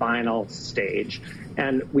the final stage.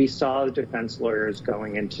 And we saw the defense lawyers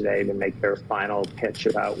going in today to make their final pitch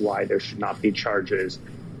about why there should not be charges.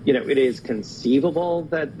 You know, it is conceivable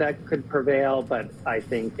that that could prevail, but I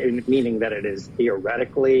think, meaning that it is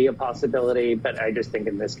theoretically a possibility, but I just think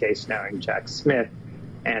in this case, knowing Jack Smith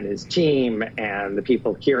and his team and the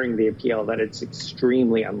people hearing the appeal, that it's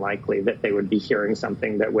extremely unlikely that they would be hearing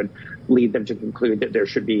something that would lead them to conclude that there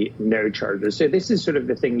should be no charges. So this is sort of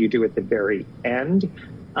the thing you do at the very end.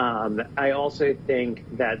 I also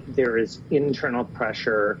think that there is internal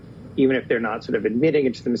pressure, even if they're not sort of admitting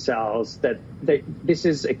it to themselves, that this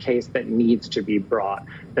is a case that needs to be brought,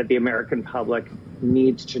 that the American public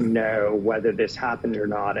needs to know whether this happened or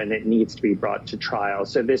not, and it needs to be brought to trial.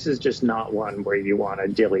 So this is just not one where you want to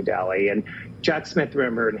dilly-dally. And Jack Smith,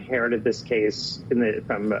 remember, inherited this case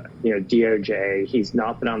from DOJ. He's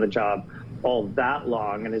not been on the job all that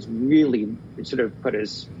long and has really sort of put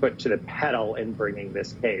his foot to the pedal in bringing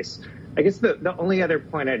this case. I guess the only other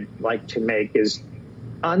point I'd like to make is,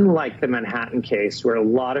 unlike the Manhattan case, where a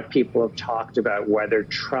lot of people have talked about whether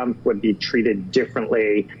Trump would be treated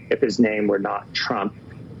differently if his name were not Trump,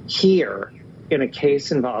 here, in a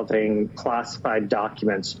case involving classified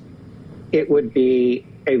documents, it would be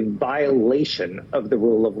a violation of the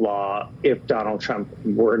rule of law if Donald Trump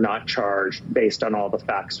were not charged based on all the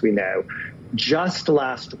facts we know. Just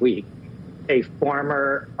last week, a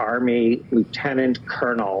former Army lieutenant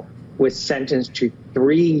colonel was sentenced to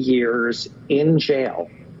 3 years in jail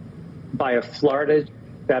by a Florida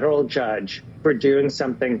federal judge for doing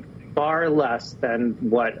something far less than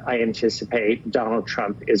what I anticipate Donald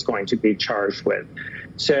Trump is going to be charged with.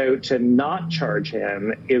 So to not charge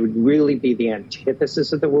him, it would really be the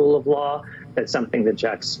antithesis of the rule of law. That's something that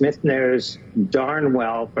Jack Smith knows darn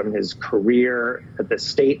well from his career at the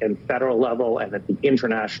state and federal level and at the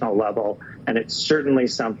international level. And it's certainly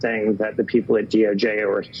something that the people at DOJ who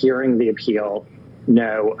are hearing the appeal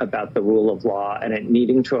know about the rule of law and it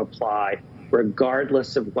needing to apply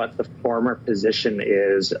regardless of what the former position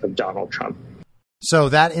is of Donald Trump. So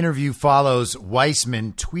that interview follows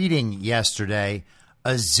Weissman tweeting yesterday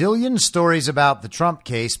a zillion stories about the Trump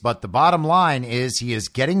case, but the bottom line is he is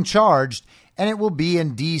getting charged and it will be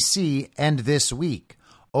in D.C. and this week.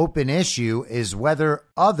 Open issue is whether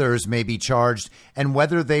others may be charged and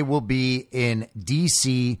whether they will be in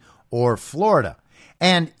D.C. or Florida.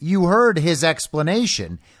 And you heard his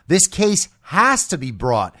explanation. This case has to be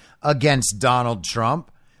brought against Donald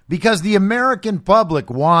Trump because the American public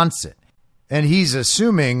wants it. And he's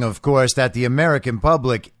assuming, of course, that the American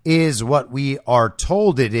public is what we are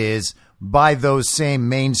told it is by those same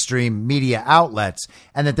mainstream media outlets,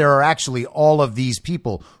 and that there are actually all of these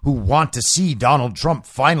people who want to see Donald Trump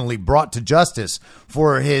finally brought to justice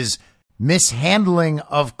for his mishandling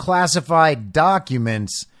of classified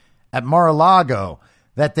documents at Mar-a-Lago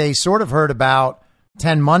that they sort of heard about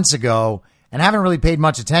 10 months ago and haven't really paid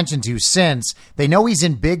much attention to since. They know he's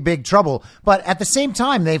in big, big trouble. But at the same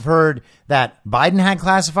time, they've heard that Biden had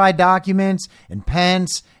classified documents and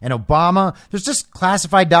Pence and Obama. There's just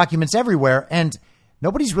classified documents everywhere. And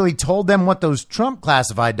nobody's really told them what those Trump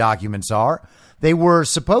classified documents are. They were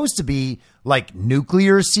supposed to be like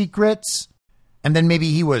nuclear secrets. And then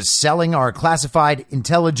maybe he was selling our classified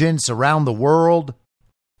intelligence around the world.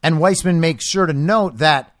 And Weissman makes sure to note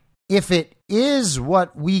that if it is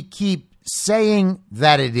what we keep saying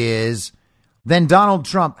that it is, then Donald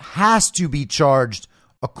Trump has to be charged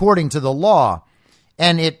according to the law.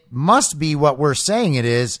 And it must be what we're saying it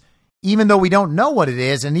is, even though we don't know what it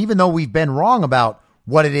is. And even though we've been wrong about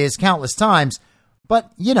what it is countless times.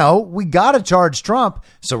 But, you know, we got to charge Trump.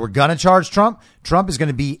 So we're going to charge Trump. Trump is going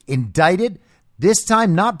to be indicted, this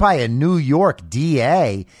time not by a New York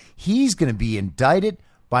DA. He's going to be indicted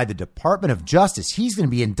by the Department of Justice. He's going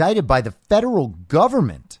to be indicted by the federal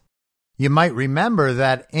government. You might remember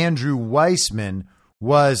that Andrew Weissman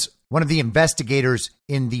was one of the investigators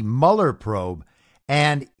in the Mueller probe,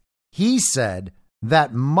 and he said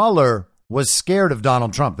that Mueller was scared of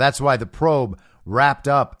Donald Trump. That's why the probe wrapped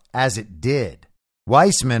up as it did.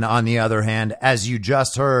 Weissman, on the other hand, as you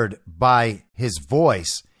just heard by his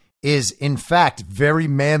voice, is in fact very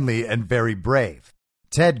manly and very brave.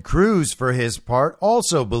 Ted Cruz, for his part,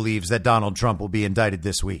 also believes that Donald Trump will be indicted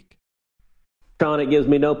this week. Sean, it gives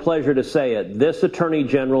me no pleasure to say it. This Attorney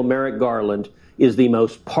General, Merrick Garland, is the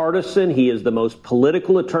most partisan. He is the most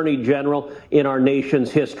political Attorney General in our nation's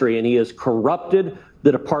history, and he has corrupted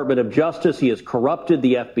the Department of Justice. He has corrupted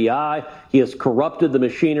the FBI. He has corrupted the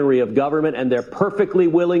machinery of government, and they're perfectly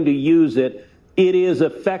willing to use it. It is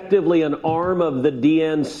effectively an arm of the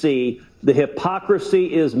DNC. The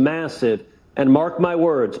hypocrisy is massive. And mark my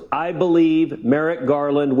words, I believe Merrick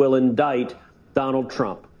Garland will indict Donald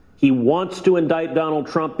Trump. He wants to indict Donald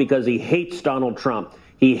Trump because he hates Donald Trump.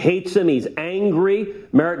 He hates him. He's angry.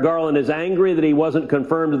 Merrick Garland is angry that he wasn't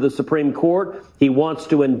confirmed to the Supreme Court. He wants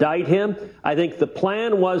to indict him. I think the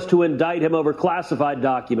plan was to indict him over classified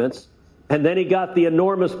documents. And then he got the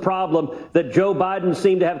enormous problem that Joe Biden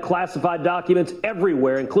seemed to have classified documents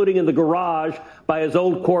everywhere, including in the garage by his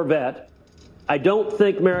old Corvette. I don't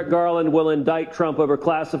think Merrick Garland will indict Trump over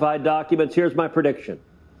classified documents. Here's my prediction.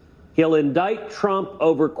 He'll indict Trump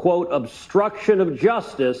over, quote, obstruction of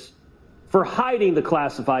justice for hiding the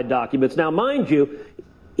classified documents. Now, mind you,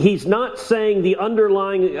 he's not saying the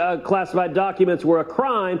underlying classified documents were a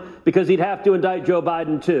crime because he'd have to indict Joe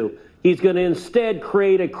Biden, too. He's going to instead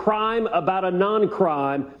create a crime about a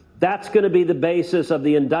non-crime. That's going to be the basis of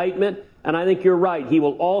the indictment. And I think you're right. He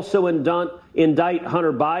will also indict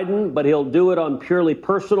Hunter Biden, but he'll do it on purely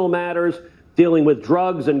personal matters, dealing with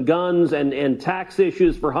drugs and guns and tax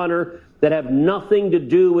issues for Hunter that have nothing to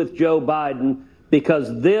do with Joe Biden,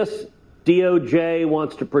 because this DOJ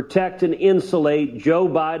wants to protect and insulate Joe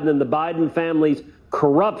Biden and the Biden family's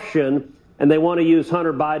corruption, and they want to use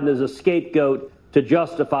Hunter Biden as a scapegoat to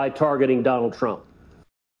justify targeting Donald Trump.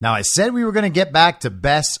 Now, I said we were going to get back to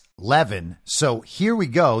Bess Levin, so here we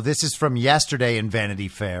go. This is from yesterday in Vanity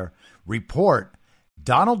Fair. Report: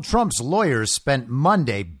 Donald Trump's lawyers spent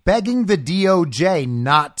Monday begging the DOJ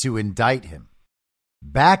not to indict him.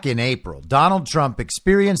 Back in April, Donald Trump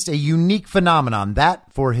experienced a unique phenomenon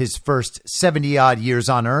that, for his first 70-odd years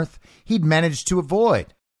on Earth, he'd managed to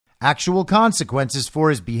avoid: actual consequences for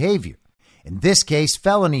his behavior. In this case,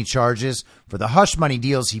 felony charges for the hush money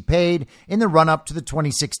deals he paid in the run-up to the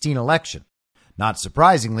 2016 election. Not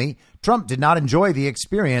surprisingly, Trump did not enjoy the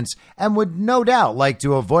experience and would no doubt like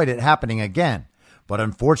to avoid it happening again. But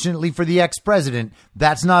unfortunately for the ex-president,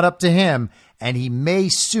 that's not up to him, and he may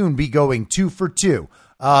soon be going 2 for 2.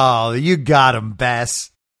 Oh, you got him,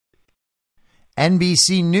 Bess.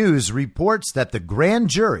 NBC News reports that the grand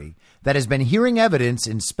jury that has been hearing evidence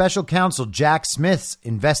in special counsel Jack Smith's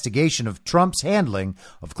investigation of Trump's handling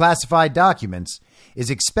of classified documents is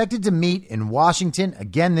expected to meet in Washington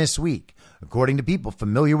again this week, according to people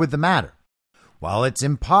familiar with the matter. While it's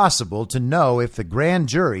impossible to know if the grand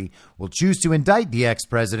jury will choose to indict the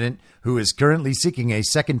ex-president, who is currently seeking a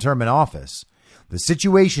second term in office, the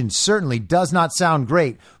situation certainly does not sound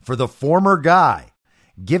great for the former guy,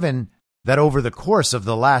 given that over the course of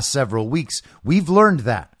the last several weeks, we've learned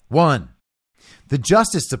that, 1, the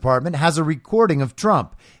Justice Department has a recording of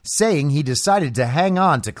Trump saying he decided to hang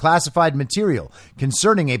on to classified material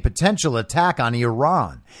concerning a potential attack on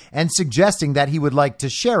Iran and suggesting that he would like to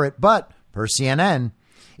share it, but, per CNN,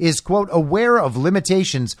 is, quote, aware of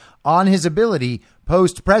limitations on his ability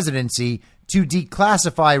post-presidency to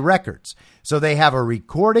declassify records. So they have a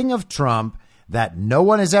recording of Trump that no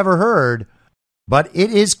one has ever heard, but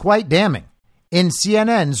it is quite damning. In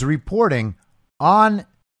CNN's reporting on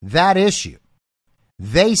that issue,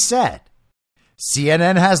 they said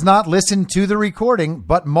CNN has not listened to the recording,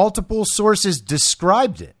 but multiple sources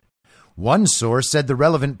described it. One source said the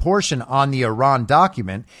relevant portion on the Iran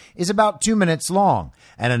document is about 2 minutes long,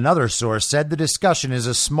 and another source said the discussion is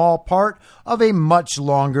a small part of a much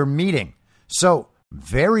longer meeting. So,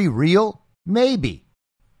 very real? Maybe.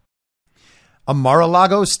 A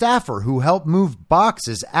Mar-a-Lago staffer who helped move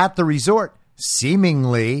boxes at the resort,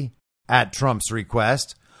 seemingly at Trump's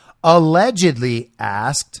request, allegedly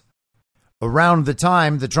asked, around the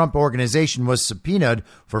time the Trump organization was subpoenaed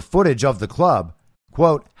for footage of the club,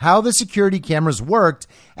 quote, how the security cameras worked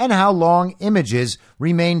and how long images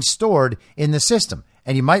remained stored in the system.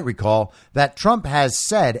 And you might recall that Trump has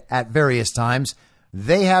said at various times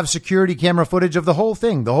they have security camera footage of the whole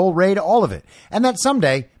thing, the whole raid, all of it, and that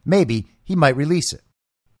someday, maybe, he might release it.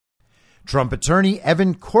 Trump attorney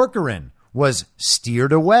Evan Corcoran was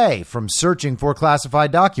steered away from searching for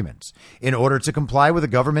classified documents in order to comply with a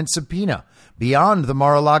government subpoena beyond the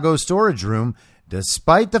Mar-a-Lago storage room,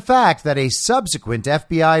 despite the fact that a subsequent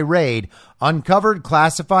FBI raid uncovered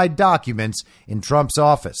classified documents in Trump's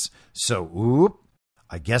office. So,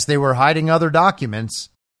 I guess they were hiding other documents.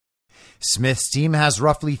 Smith's team has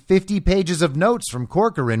roughly 50 pages of notes from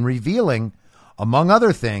Corcoran revealing, among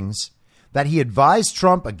other things, that he advised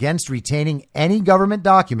Trump against retaining any government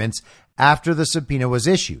documents after the subpoena was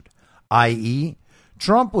issued, i.e.,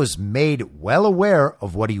 Trump was made well aware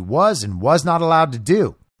of what he was and was not allowed to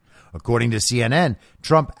do. According to CNN,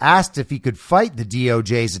 Trump asked if he could fight the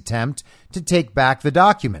DOJ's attempt to take back the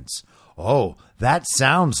documents. Oh, that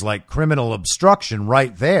sounds like criminal obstruction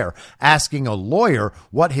right there, asking a lawyer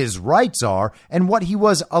what his rights are and what he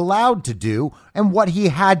was allowed to do and what he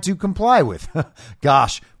had to comply with.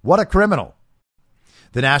 Gosh, what a criminal.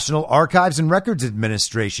 The National Archives and Records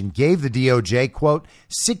Administration gave the DOJ, quote,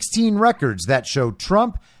 16 records that show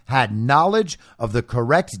Trump had knowledge of the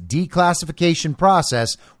correct declassification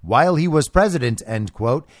process while he was president, end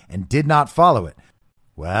quote, and did not follow it.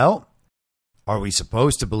 Well, are we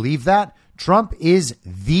supposed to believe that? Trump is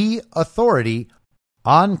the authority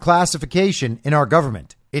on classification in our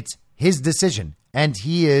government. It's his decision, and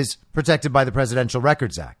he is protected by the Presidential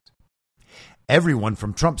Records Act. Everyone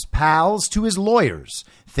from Trump's pals to his lawyers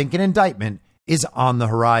think an indictment is on the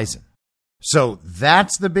horizon. So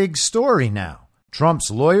that's the big story now. Trump's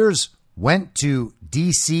lawyers went to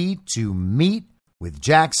D.C. to meet with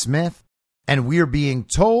Jack Smith, and we're being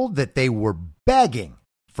told that they were begging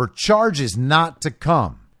for charges not to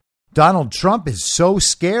come. Donald Trump is so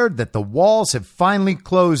scared that the walls have finally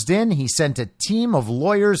closed in. He sent a team of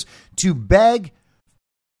lawyers to beg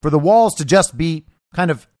for the walls to just be kind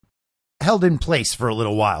of held in place for a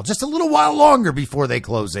little while, just a little while longer before they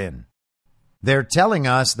close in. They're telling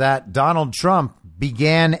us that Donald Trump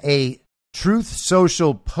began a Truth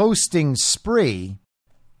Social posting spree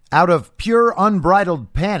out of pure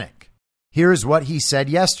unbridled panic. Here's what he said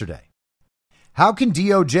yesterday. How can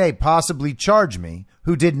DOJ possibly charge me,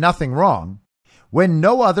 who did nothing wrong, when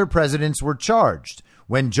no other presidents were charged,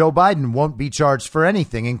 when Joe Biden won't be charged for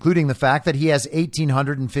anything, including the fact that he has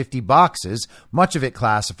 1,850 boxes, much of it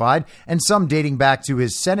classified, and some dating back to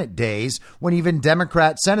his Senate days when even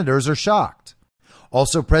Democrat senators are shocked.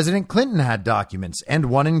 Also, President Clinton had documents and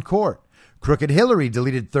won in court. Crooked Hillary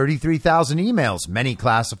deleted 33,000 emails, many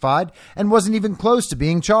classified, and wasn't even close to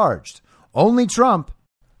being charged. Only Trump,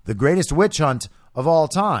 the greatest witch hunt of all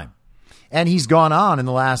time. And he's gone on in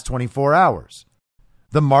the last 24 hours.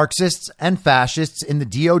 The Marxists and fascists in the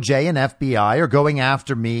DOJ and FBI are going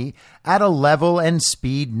after me at a level and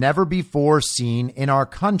speed never before seen in our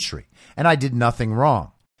country. And I did nothing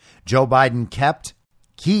wrong. Joe Biden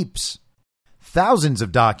keeps thousands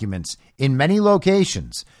of documents in many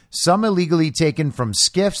locations, some illegally taken from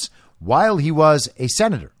SCIFs while he was a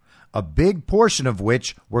senator, a big portion of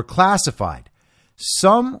which were classified,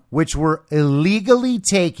 some which were illegally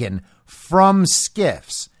taken from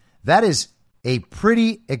SCIFs. That is a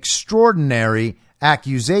pretty extraordinary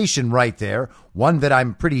accusation right there, one that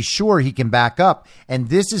I'm pretty sure he can back up. And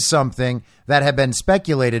this is something that had been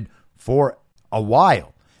speculated for a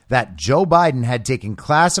while, that Joe Biden had taken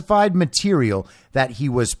classified material that he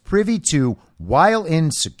was privy to while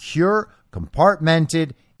in secure,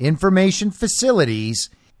 compartmented information facilities.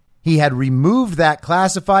 He had removed that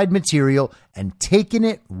classified material and taken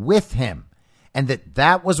it with him, and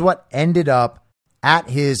that was what ended up at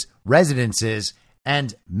his residences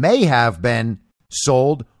and may have been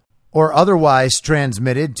sold or otherwise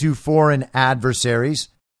transmitted to foreign adversaries,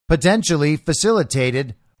 potentially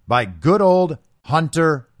facilitated by good old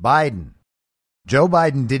Hunter Biden. Joe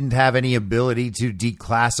Biden didn't have any ability to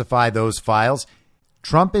declassify those files.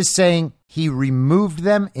 Trump is saying he removed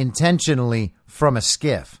them intentionally from a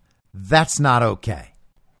SCIF. That's not okay.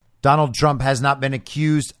 Donald Trump has not been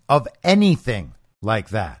accused of anything like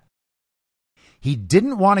that. He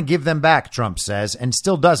didn't want to give them back, Trump says, and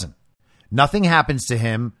still doesn't. Nothing happens to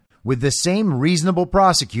him with the same reasonable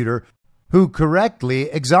prosecutor who correctly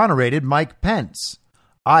exonerated Mike Pence.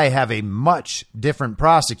 I have a much different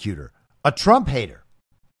prosecutor, a Trump hater.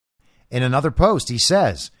 In another post, he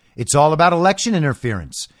says, it's all about election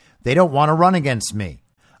interference. They don't want to run against me.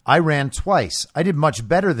 I ran twice. I did much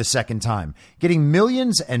better the second time, getting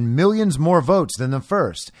millions and millions more votes than the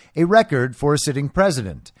first, a record for a sitting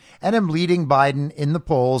president, and am leading Biden in the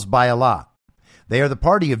polls by a lot. They are the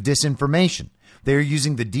party of disinformation. They are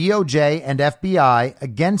using the DOJ and FBI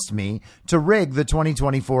against me to rig the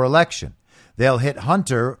 2024 election. They'll hit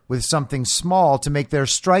Hunter with something small to make their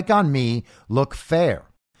strike on me look fair.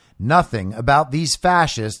 Nothing about these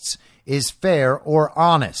fascists is fair or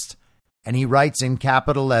honest. And he writes in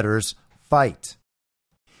capital letters, fight.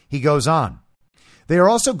 He goes on. They are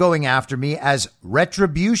also going after me as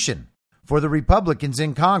retribution for the Republicans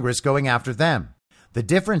in Congress going after them. The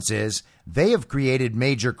difference is they have created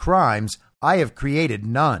major crimes. I have created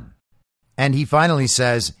none. And he finally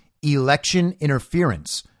says, election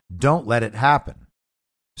interference. Don't let it happen.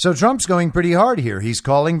 So Trump's going pretty hard here. He's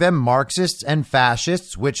calling them Marxists and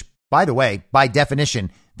fascists, which, by the way, by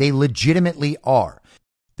definition, they legitimately are.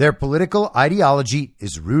 Their political ideology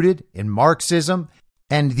is rooted in Marxism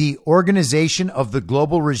and the organization of the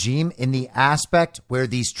global regime in the aspect where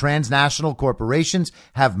these transnational corporations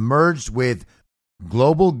have merged with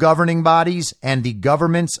global governing bodies and the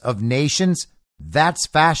governments of nations. That's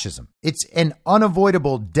fascism. It's an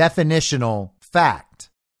unavoidable definitional fact.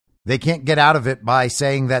 They can't get out of it by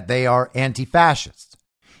saying that they are anti-fascist.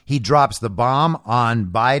 He drops the bomb on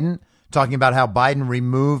Biden, talking about how Biden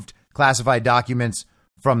removed classified documents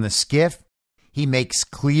from the SCIF. He makes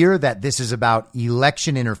clear that this is about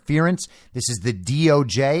election interference. This is the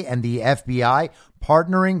DOJ and the FBI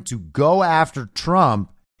partnering to go after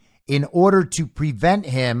Trump in order to prevent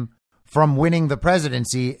him from winning the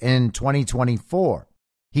presidency in 2024.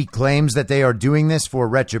 He claims that they are doing this for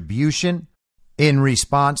retribution in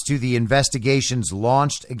response to the investigations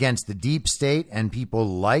launched against the deep state and people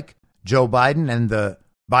like Joe Biden and the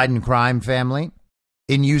Biden crime family.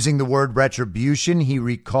 In using the word retribution, he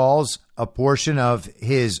recalls a portion of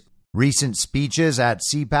his recent speeches at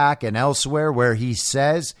CPAC and elsewhere where he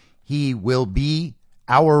says he will be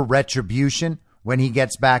our retribution when he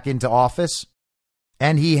gets back into office.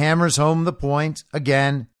 And he hammers home the point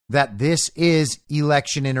again that this is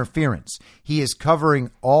election interference. He is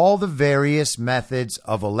covering all the various methods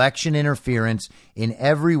of election interference in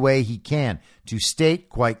every way he can to state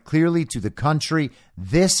quite clearly to the country,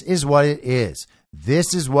 this is what it is.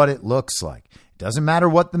 This is what it looks like. It doesn't matter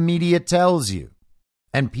what the media tells you.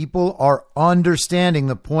 And people are understanding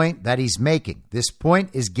the point that he's making. This point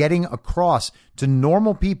is getting across to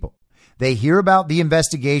normal people. They hear about the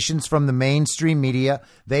investigations from the mainstream media.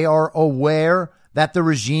 They are aware that the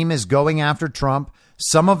regime is going after Trump.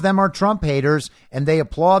 Some of them are Trump haters and they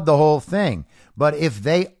applaud the whole thing. But if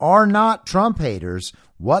they are not Trump haters,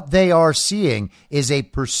 what they are seeing is a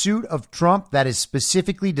pursuit of Trump that is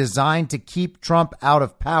specifically designed to keep Trump out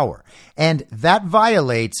of power. And that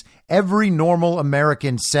violates every normal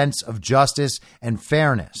American sense of justice and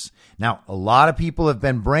fairness. Now, a lot of people have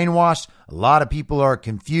been brainwashed. A lot of people are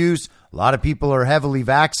confused. A lot of people are heavily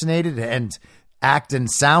vaccinated and act and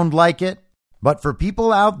sound like it. But for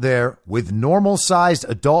people out there with normal-sized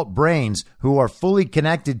adult brains who are fully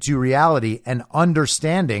connected to reality and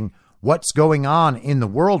understanding what's going on in the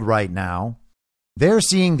world right now, they're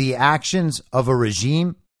seeing the actions of a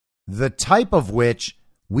regime, the type of which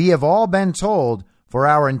we have all been told for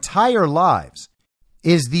our entire lives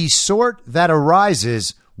is the sort that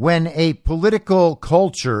arises when a political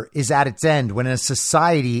culture is at its end, when a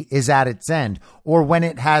society is at its end, or when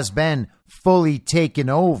it has been fully taken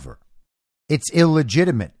over. It's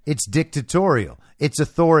illegitimate. It's dictatorial. It's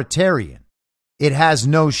authoritarian. It has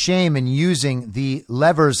no shame in using the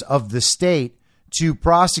levers of the state to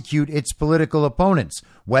prosecute its political opponents,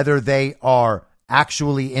 whether they are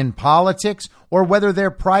actually in politics or whether they're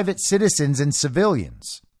private citizens and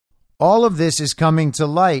civilians. All of this is coming to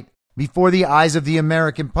light before the eyes of the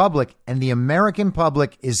American public, and the American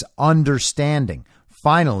public is understanding,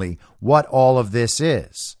 finally, what all of this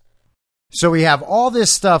is. So we have all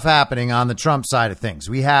this stuff happening on the Trump side of things.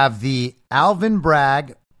 We have the Alvin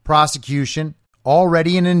Bragg prosecution,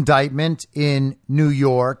 already an indictment in New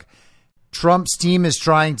York. Trump's team is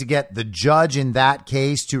trying to get the judge in that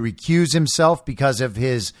case to recuse himself because of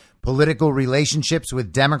his political relationships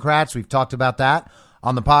with Democrats. We've talked about that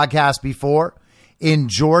on the podcast before. In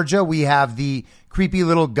Georgia, we have the creepy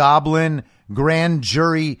little goblin grand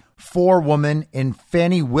jury forewoman in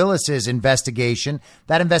Fani Willis's investigation.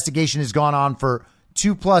 That investigation has gone on for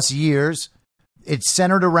 2+ years. It's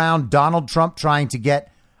centered around Donald Trump trying to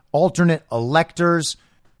get alternate electors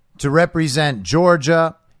to represent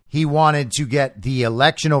Georgia. He wanted to get the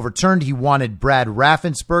election overturned. He wanted Brad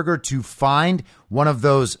Raffensperger to find one of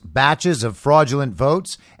those batches of fraudulent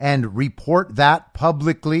votes and report that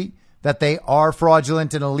publicly, that they are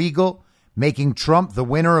fraudulent and illegal, making Trump the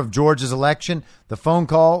winner of Georgia's election. The phone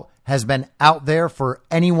call has been out there for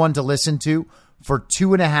anyone to listen to for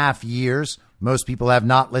 2.5 years. Most people have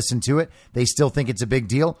not listened to it. They still think it's a big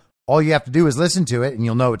deal. All you have to do is listen to it and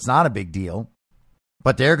you'll know it's not a big deal.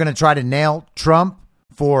 But they're going to try to nail Trump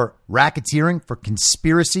for racketeering, for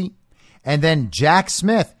conspiracy. And then Jack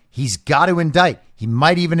Smith, he's got to indict. He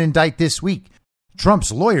might even indict this week.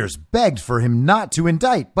 Trump's lawyers begged for him not to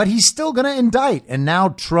indict, but he's still going to indict. And now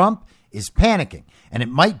Trump is panicking. And it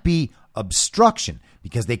might be obstruction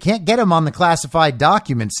because they can't get him on the classified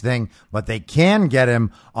documents thing, but they can get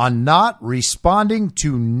him on not responding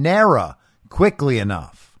to NARA quickly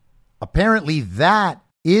enough. Apparently that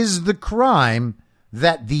is the crime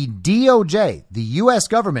that the DOJ, the U.S.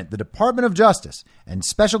 government, the Department of Justice, and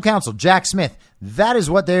special counsel Jack Smith, that is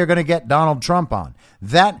what they are going to get Donald Trump on.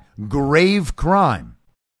 That grave crime.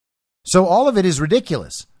 So all of it is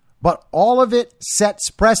ridiculous, but all of it sets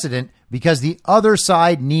precedent because the other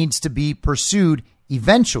side needs to be pursued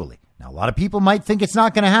eventually. Now, a lot of people might think it's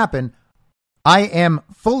not going to happen. I am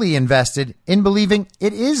fully invested in believing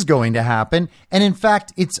it is going to happen. And in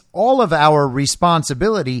fact, it's all of our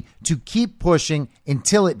responsibility to keep pushing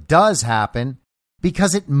until it does happen,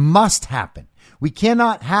 because it must happen. We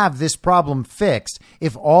cannot have this problem fixed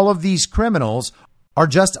if all of these criminals are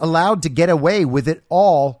just allowed to get away with it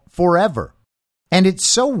all forever. And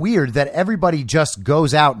it's so weird that everybody just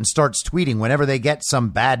goes out and starts tweeting whenever they get some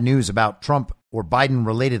bad news about Trump or Biden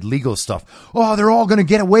related legal stuff. Oh, they're all going to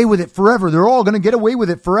get away with it forever. They're all going to get away with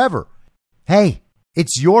it forever. Hey,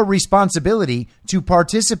 it's your responsibility to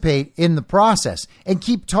participate in the process and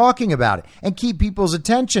keep talking about it and keep people's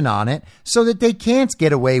attention on it so that they can't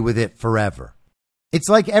get away with it forever. It's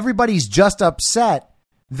like everybody's just upset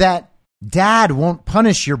that dad won't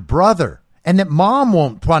punish your brother and that mom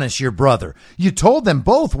won't punish your brother. You told them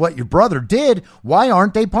both what your brother did. Why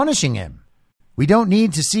aren't they punishing him? We don't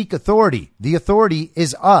need to seek authority. The authority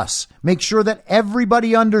is us. Make sure that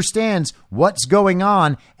everybody understands what's going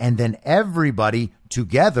on, and then everybody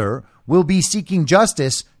together will be seeking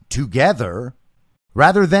justice together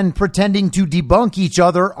rather than pretending to debunk each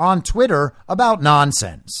other on Twitter about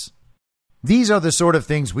nonsense. These are the sort of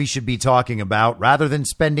things we should be talking about rather than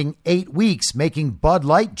spending 8 weeks making Bud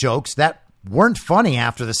Light jokes that weren't funny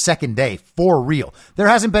after the second day, for real. There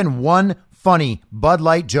hasn't been one funny Bud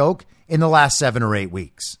Light joke in the last 7 or 8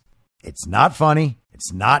 weeks. It's not funny.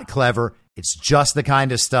 It's not clever. It's just the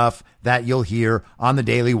kind of stuff that you'll hear on the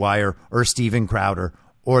Daily Wire or Steven Crowder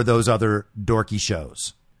or those other dorky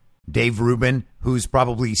shows. Dave Rubin, who's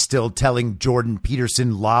probably still telling Jordan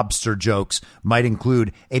Peterson lobster jokes, might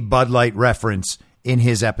include a Bud Light reference in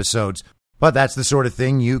his episodes. But that's the sort of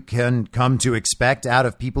thing you can come to expect out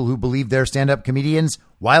of people who believe they're stand-up comedians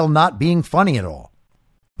while not being funny at all.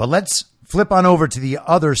 But let's flip on over to the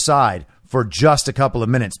other side for just a couple of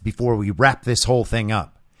minutes before we wrap this whole thing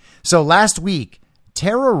up. So last week,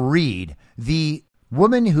 Tara Reade, the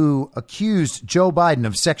woman who accused Joe Biden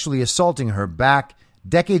of sexually assaulting her back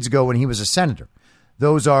decades ago when he was a senator,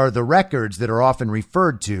 those are the records that are often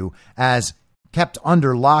referred to as kept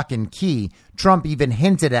under lock and key. Trump even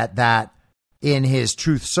hinted at that in his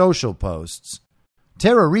Truth Social posts.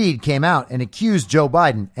 Tara Reade came out and accused Joe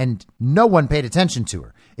Biden, and no one paid attention to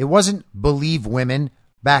her. It wasn't Believe Women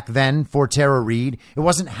back then for Tara Reade. It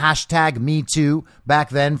wasn't hashtag Me Too back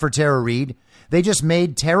then for Tara Reade. They just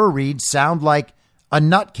made Tara Reade sound like a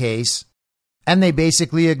nutcase, and they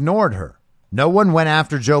basically ignored her. No one went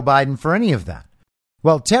after Joe Biden for any of that.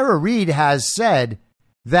 Well, Tara Reade has said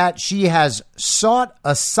that she has sought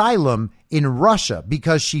asylum in Russia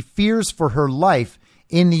because she fears for her life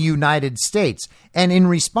in the United States. And in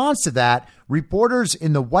response to that, reporters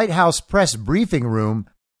in the White House press briefing room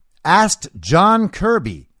asked John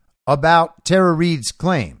Kirby about Tara Reade's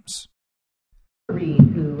claims.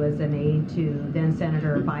 Reade, who was an aide to then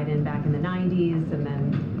Senator Biden back in the 90s, and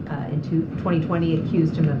then in 2020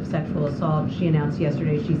 accused him of sexual assault. She announced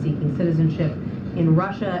yesterday she's seeking citizenship in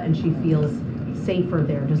Russia, and she feels safer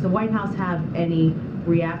there. Does the White House have any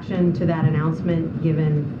reaction to that announcement,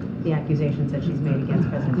 given the accusations that she's made against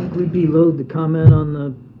President Biden? I think we'd be loath to comment on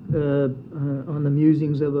the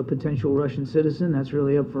musings of a potential Russian citizen. That's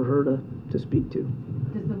really up for her to speak to.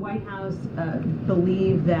 Does the White House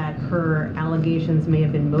believe that her allegations may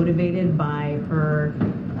have been motivated by her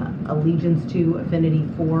allegiance to affinity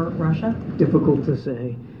for Russia? Difficult to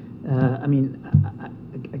say.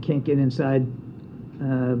 I can't get inside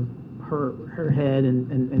her head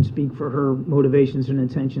and speak for her motivations and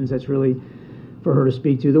intentions. That's really for her to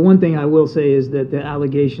speak to. The one thing I will say is that the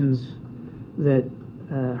allegations that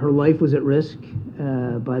her life was at risk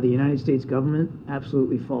by the United States government,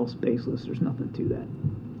 absolutely false, baseless. There's nothing to that.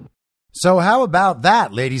 So how about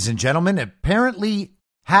that, ladies and gentlemen? Apparently,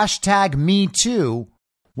 hashtag Me Too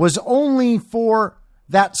was only for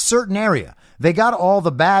that certain area. They got all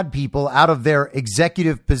the bad people out of their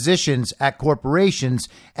executive positions at corporations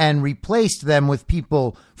and replaced them with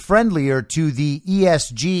people friendlier to the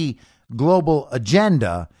ESG global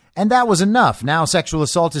agenda. And that was enough. Now sexual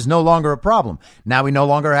assault is no longer a problem. Now we no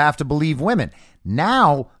longer have to believe women.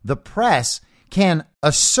 Now the press can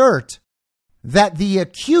assert that the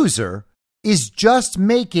accuser is just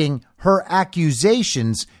making her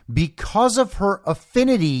accusations because of her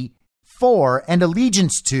affinity for and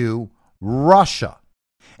allegiance to Russia.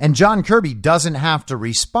 And John Kirby doesn't have to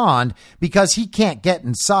respond because he can't get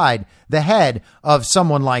inside the head of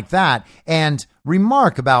someone like that and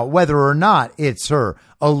remark about whether or not it's her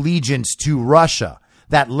allegiance to Russia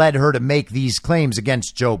that led her to make these claims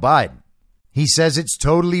against Joe Biden. He says it's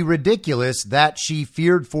totally ridiculous that she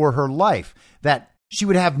feared for her life, that she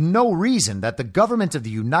would have no reason, that the government of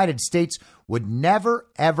the United States would never,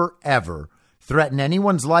 ever, ever threaten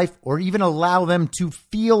anyone's life or even allow them to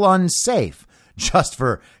feel unsafe just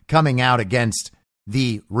for coming out against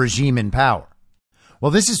the regime in power.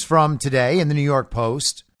 Well, this is from today in the New York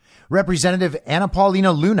Post. Representative Anna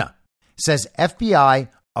Paulina Luna says FBI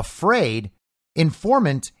afraid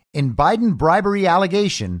informant in Biden bribery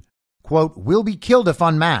allegation, quote, will be killed if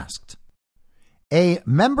unmasked. A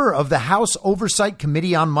member of the House Oversight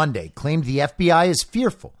Committee on Monday claimed the FBI is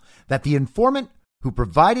fearful that the informant who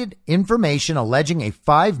provided information alleging a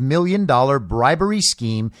 $5 million bribery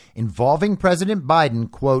scheme involving President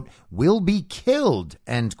Biden, quote, will be killed,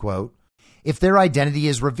 end quote, if their identity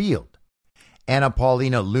is revealed. Anna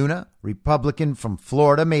Paulina Luna, Republican from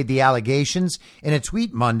Florida, made the allegations in a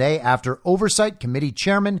tweet Monday after Oversight Committee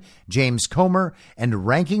Chairman James Comer and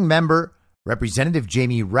Ranking Member Representative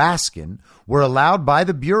Jamie Raskin were allowed by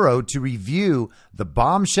the Bureau to review the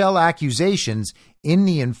bombshell accusations in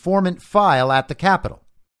the informant file at the Capitol.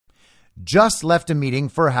 Just left a meeting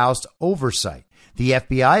for House Oversight. The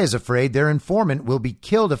FBI is afraid their informant will be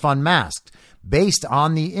killed if unmasked, based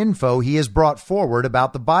on the info he has brought forward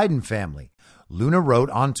about the Biden family, Luna wrote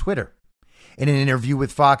on Twitter. In an interview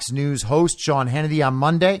with Fox News host Sean Hannity on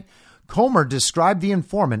Monday, Comer described the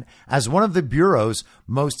informant as one of the Bureau's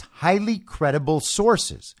most highly credible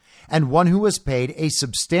sources and one who was paid a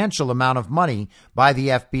substantial amount of money by the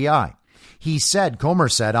FBI. He said, Comer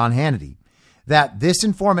said on Hannity, that this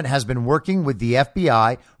informant has been working with the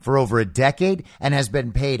FBI for over a decade and has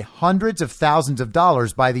been paid hundreds of thousands of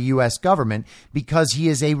dollars by the U.S. government because he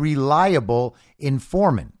is a reliable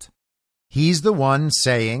informant. He's the one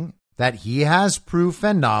saying that he has proof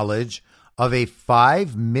and knowledge of a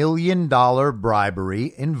 $5 million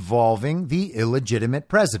bribery involving the illegitimate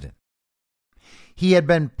president. he had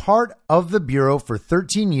been part of the Bureau for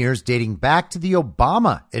 13 years, dating back to the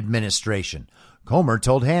Obama administration, Comer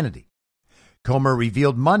told Hannity. Comer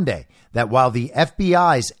revealed Monday that while the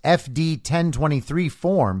FBI's FD 1023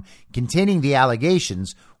 form containing the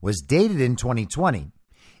allegations was dated in 2020,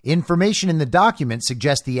 information in the document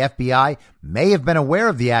suggests the FBI may have been aware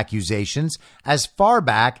of the accusations as far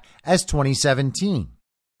back as 2017.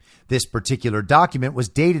 This particular document was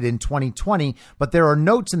dated in 2020, but there are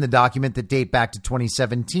notes in the document that date back to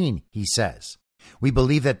 2017, he says. We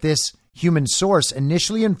believe that this human source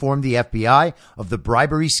initially informed the FBI of the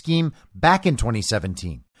bribery scheme back in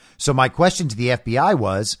 2017. So my question to the FBI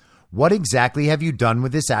was, what exactly have you done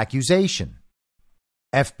with this accusation?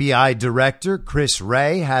 FBI Director Chris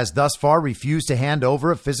Wray has thus far refused to hand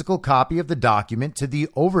over a physical copy of the document to the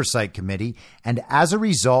Oversight Committee, and as a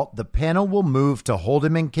result, the panel will move to hold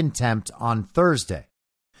him in contempt on Thursday.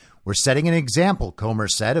 We're setting an example, Comer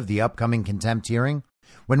said, of the upcoming contempt hearing.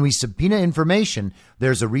 When we subpoena information,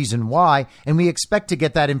 there's a reason why, and we expect to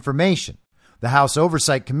get that information. The House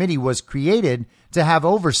Oversight Committee was created to have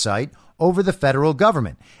oversight over the federal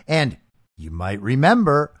government. And you might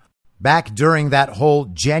remember, back during that whole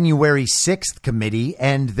January 6th committee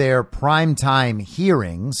and their primetime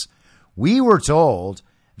hearings, we were told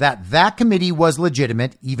that that committee was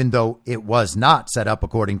legitimate, even though it was not set up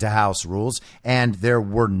according to House rules, and there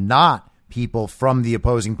were not people from the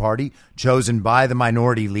opposing party chosen by the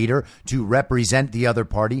minority leader to represent the other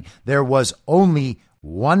party. There was only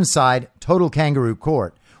one side, total kangaroo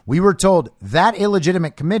court. We were told that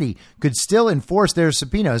illegitimate committee could still enforce their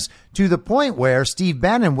subpoenas to the point where Steve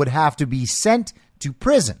Bannon would have to be sent to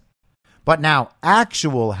prison. But now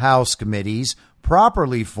actual House committees,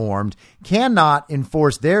 properly formed, cannot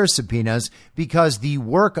enforce their subpoenas because the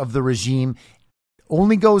work of the regime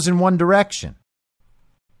only goes in one direction.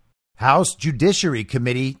 House Judiciary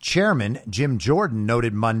Committee Chairman Jim Jordan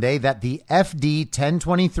noted Monday that the FD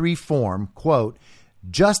 1023 form, quote,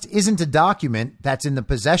 just isn't a document that's in the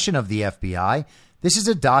possession of the FBI. This is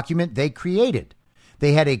a document they created.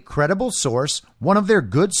 They had a credible source, one of their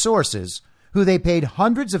good sources, who they paid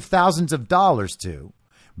hundreds of thousands of dollars to,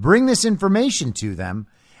 bring this information to them,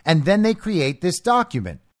 and then they create this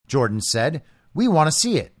document. Jordan said, we want to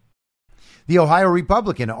see it. The Ohio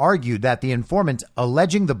Republican argued that the informant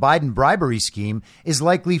alleging the Biden bribery scheme is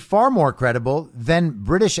likely far more credible than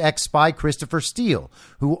British ex-spy Christopher Steele,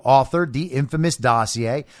 who authored the infamous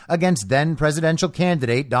dossier against then presidential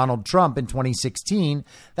candidate Donald Trump in 2016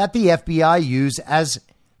 that the FBI used as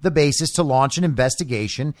the basis to launch an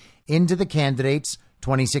investigation into the candidate's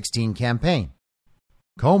 2016 campaign.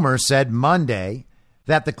 Comer said Monday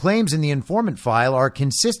that the claims in the informant file are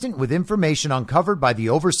consistent with information uncovered by the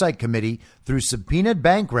Oversight Committee through subpoenaed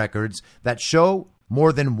bank records that show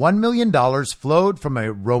more than $1 million flowed from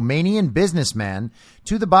a Romanian businessman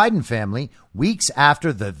to the Biden family weeks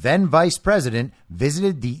after the then vice president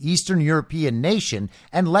visited the Eastern European nation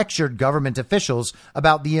and lectured government officials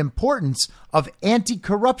about the importance of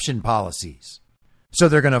anti-corruption policies. So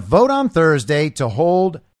they're going to vote on Thursday to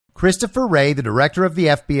hold Christopher Wray, the director of the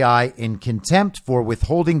FBI, in contempt for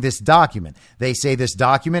withholding this document. They say this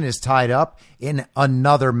document is tied up in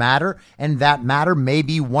another matter, and that matter may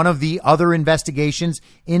be one of the other investigations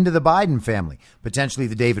into the Biden family, potentially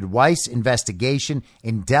the David Weiss investigation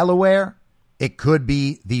in Delaware. It could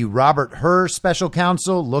be the Robert Hur special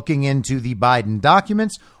counsel looking into the Biden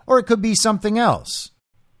documents, or it could be something else.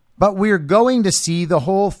 But we're going to see the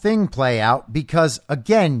whole thing play out because,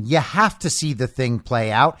 again, you have to see the thing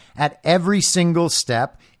play out at every single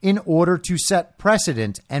step in order to set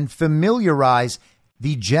precedent and familiarize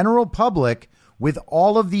the general public with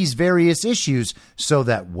all of these various issues so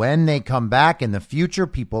that when they come back in the future,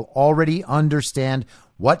 people already understand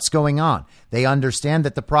what's going on. They understand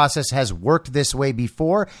that the process has worked this way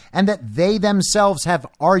before and that they themselves have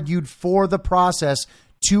argued for the process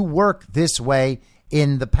to work this way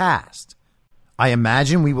in the past. I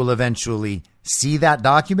imagine we will eventually see that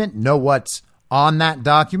document, know what's on that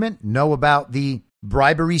document, know about the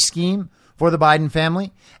bribery scheme for the Biden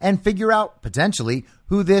family, and figure out potentially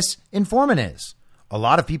who this informant is. A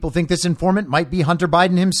lot of people think this informant might be Hunter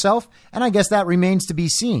Biden himself, and I guess that remains to be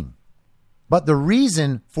seen. But the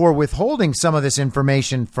reason for withholding some of this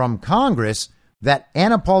information from Congress that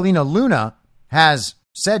Anna Paulina Luna has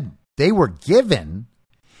said they were given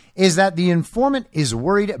is that the informant is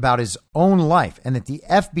worried about his own life and that the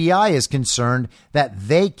FBI is concerned that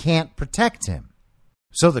they can't protect him.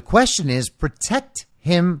 So the question is, protect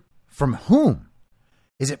him from whom?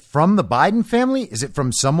 Is it from the Biden family? Is it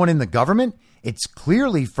from someone in the government? It's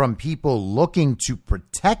clearly from people looking to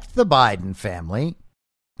protect the Biden family.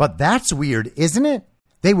 But that's weird, isn't it?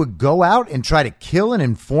 They would go out and try to kill an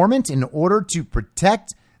informant in order to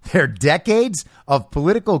protect their decades of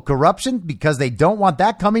political corruption because they don't want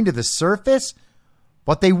that coming to the surface.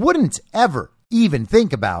 But they wouldn't ever even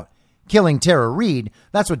think about killing Tara Reade.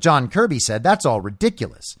 That's what John Kirby said. That's all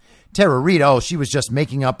ridiculous. Tara Reade, she was just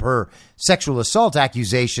making up her sexual assault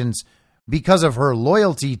accusations because of her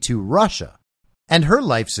loyalty to Russia. And her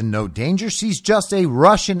life's in no danger. She's just a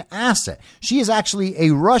Russian asset. She is actually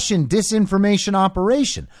a Russian disinformation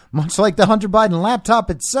operation, much like the Hunter Biden laptop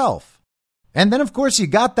itself. And then, of course, you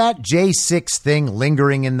got that J6 thing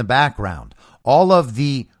lingering in the background. All of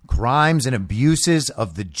the crimes and abuses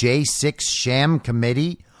of the J6 sham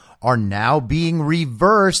committee are now being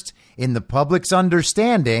reversed in the public's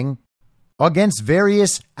understanding against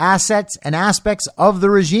various assets and aspects of the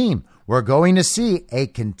regime. We're going to see a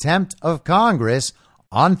contempt of Congress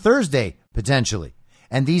on Thursday, potentially,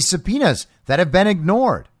 and these subpoenas that have been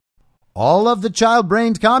ignored. All of the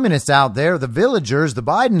child-brained communists out there, the villagers, the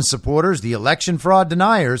Biden supporters, the election fraud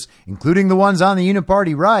deniers, including the ones on the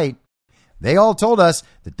uniparty right, they all told us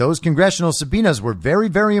that those congressional subpoenas were very,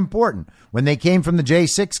 very important when they came from the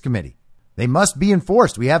J6 committee. They must be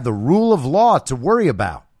enforced. We have the rule of law to worry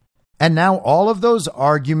about. And now all of those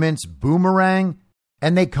arguments boomerang,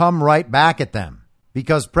 and they come right back at them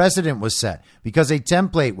because precedent was set, because a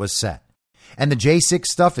template was set. And the J6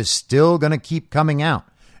 stuff is still going to keep coming out.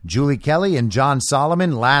 Julie Kelly and John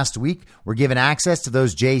Solomon last week were given access to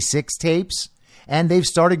those J6 tapes, and they've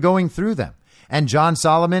started going through them. And John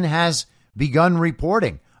Solomon has begun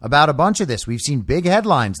reporting about a bunch of this. We've seen big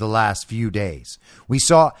headlines the last few days. We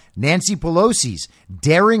saw Nancy Pelosi's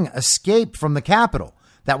daring escape from the Capitol.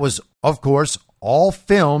 That was, of course, all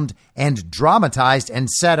filmed and dramatized and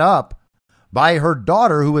set up by her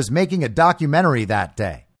daughter, who was making a documentary that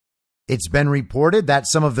day. It's been reported that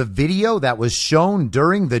some of the video that was shown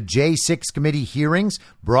during the J6 committee hearings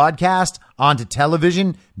broadcast onto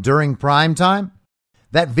television during prime time,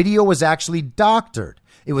 that video was actually doctored.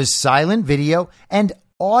 It was silent video, and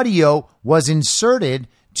audio was inserted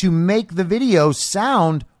to make the video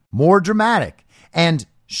sound more dramatic and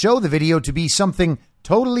show the video to be something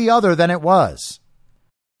totally other than it was.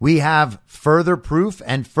 We have further proof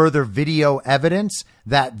and further video evidence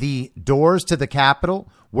that the doors to the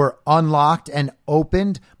Capitol were unlocked and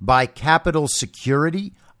opened by Capitol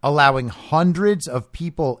security, allowing hundreds of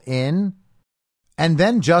people in. And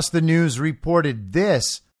then Just the News reported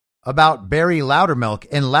this about Barry Loudermilk.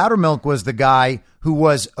 And Loudermilk was the guy who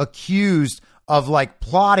was accused of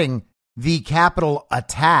plotting the Capitol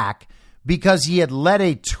attack because he had led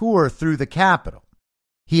a tour through the Capitol.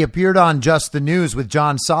 He appeared on Just the News with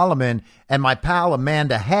John Solomon and my pal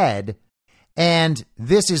Amanda Head, and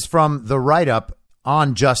this is from the write-up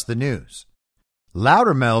on Just the News.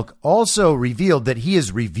 Loudermilk also revealed that he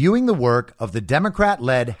is reviewing the work of the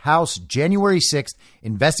Democrat-led House January 6th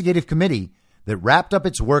investigative committee that wrapped up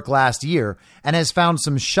its work last year and has found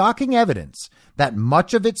some shocking evidence that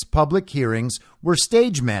much of its public hearings were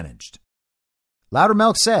stage-managed.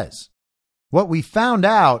 Loudermilk says, "What we found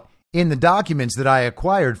out in the documents that I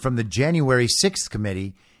acquired from the January 6th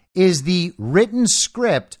committee is the written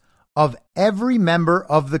script of every member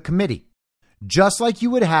of the committee, just like you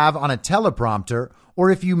would have on a teleprompter or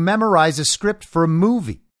if you memorize a script for a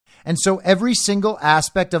movie. And so every single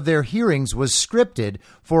aspect of their hearings was scripted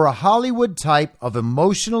for a Hollywood type of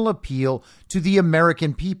emotional appeal to the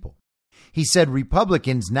American people." He said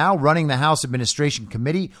Republicans now running the House Administration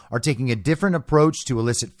Committee are taking a different approach to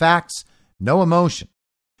elicit facts, no emotion.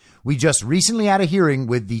 "We just recently had a hearing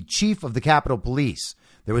with the chief of the Capitol Police.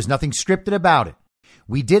 There was nothing scripted about it.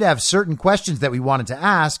 We did have certain questions that we wanted to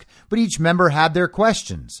ask, but each member had their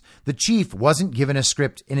questions. The chief wasn't given a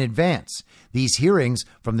script in advance. These hearings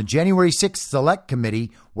from the January 6th Select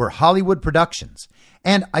Committee were Hollywood productions."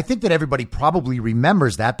 And I think that everybody probably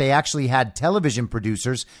remembers that they actually had television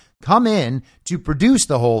producers come in to produce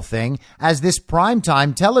the whole thing as this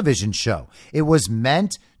primetime television show. It was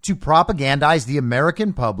meant to propagandize the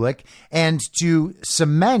American public and to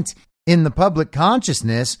cement in the public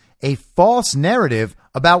consciousness a false narrative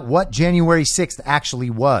about what January 6th actually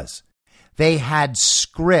was. They had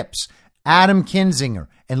scripts, Adam Kinzinger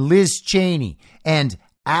and Liz Cheney and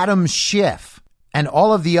Adam Schiff and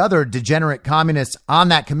all of the other degenerate communists on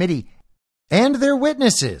that committee and their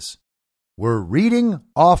witnesses were reading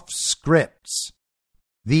off scripts.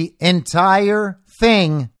 The entire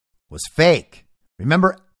thing was fake.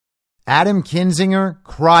 Remember Adam Kinzinger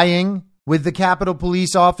crying with the Capitol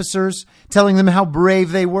Police officers, telling them how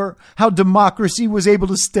brave they were, how democracy was able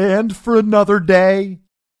to stand for another day?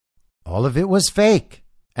 All of it was fake.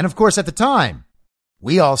 And of course, at the time,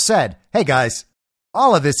 we all said, "Hey guys,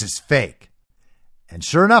 all of this is fake." And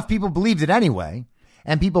sure enough, people believed it anyway.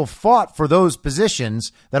 And people fought for those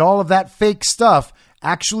positions that all of that fake stuff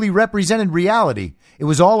actually represented reality. It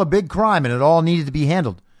was all a big crime and it all needed to be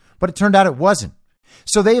handled. But it turned out it wasn't.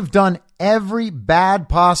 So they have done every bad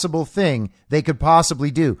possible thing they could possibly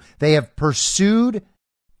do. They have pursued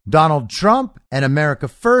Donald Trump and America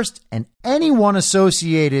First and anyone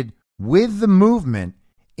associated with the movement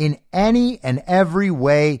in any and every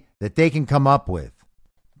way that they can come up with.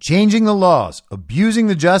 Changing the laws, abusing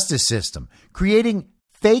the justice system, creating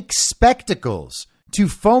fake spectacles to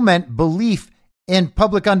foment belief and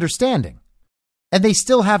public understanding. And they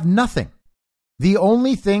still have nothing. The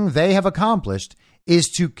only thing they have accomplished is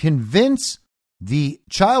to convince the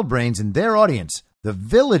child brains in their audience, the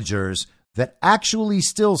villagers that actually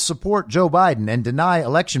still support Joe Biden and deny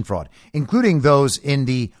election fraud, including those in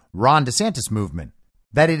the Ron DeSantis movement,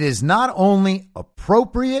 that it is not only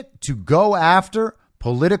appropriate to go after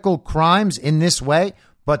political crimes in this way,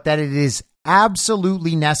 but that it is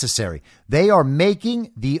absolutely necessary. They are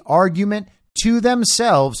making the argument to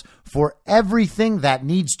themselves for everything that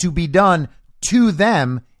needs to be done to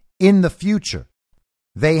them in the future.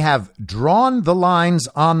 They have drawn the lines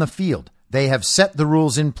on the field. They have set the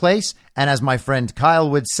rules in place. And as my friend Kyle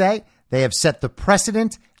would say, they have set the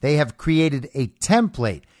precedent. They have created a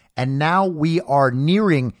template. And now we are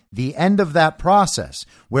nearing the end of that process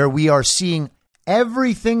where we are seeing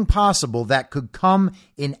everything possible that could come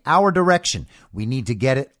in our direction. We need to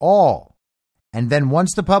get it all. And then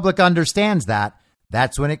once the public understands that,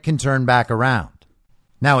 that's when it can turn back around.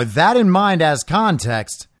 Now, with that in mind as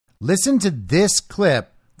context, listen to this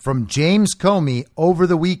clip from James Comey over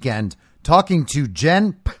the weekend talking to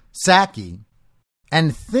Jen Psaki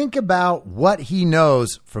and think about what he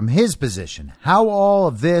knows from his position, how all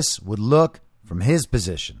of this would look from his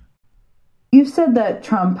position. You've said that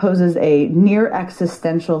Trump poses a near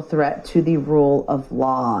existential threat to the rule of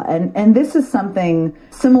law. And this is something,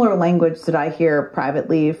 similar language that I hear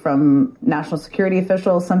privately from national security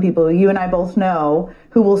officials, some people you and I both know,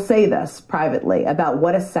 who will say this privately about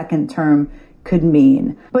what a second term could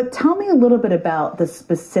mean. But tell me a little bit about the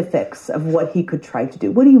specifics of what he could try to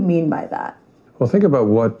do. What do you mean by that? Well, think about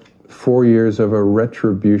what 4 years of a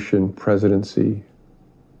retribution presidency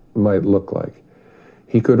might look like.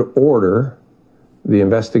 He could order the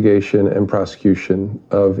investigation and prosecution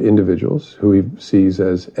of individuals who he sees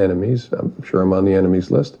as enemies. I'm sure I'm on the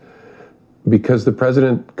enemies list. Because the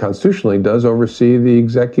president constitutionally does oversee the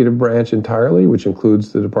executive branch entirely, which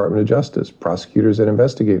includes the Department of Justice, prosecutors and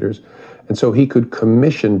investigators. And so he could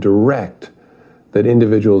commission, direct that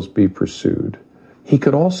individuals be pursued. He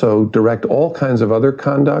could also direct all kinds of other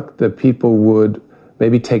conduct that people would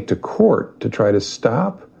maybe take to court to try to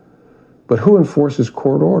stop. But who enforces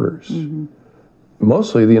court orders? Mm-hmm.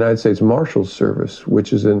 Mostly the United States Marshals Service,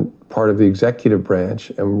 which is in part of the executive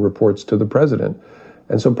branch and reports to the president.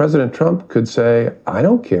 And so President Trump could say, I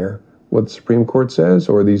don't care what the Supreme Court says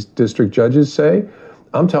or these district judges say.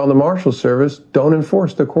 I'm telling the Marshals Service, don't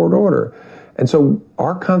enforce the court order. And so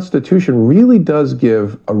our Constitution really does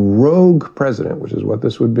give a rogue president, which is what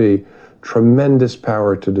this would be, tremendous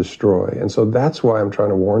power to destroy. And so that's why I'm trying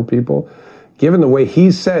to warn people. Given the way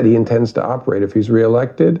he said he intends to operate if he's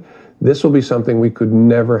reelected, this will be something we could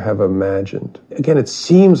never have imagined. Again, it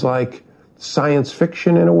seems like science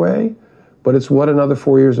fiction in a way, but it's what another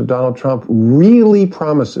 4 years of Donald Trump really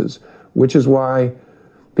promises, which is why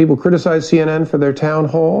people criticize CNN for their town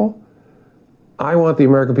hall. I want the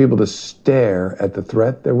American people to stare at the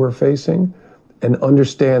threat that we're facing and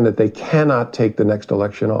understand that they cannot take the next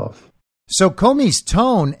election off. So Comey's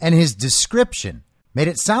tone and his description made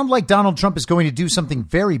it sound like Donald Trump is going to do something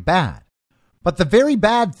very bad. But the very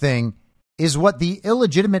bad thing is what the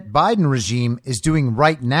illegitimate Biden regime is doing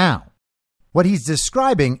right now. What he's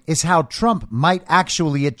describing is how Trump might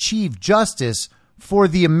actually achieve justice for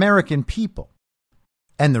the American people.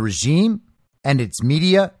 And the regime and its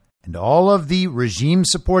media and all of the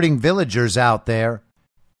regime-supporting villagers out there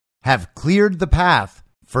have cleared the path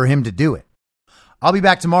for him to do it. I'll be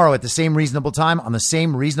back tomorrow at the same reasonable time on the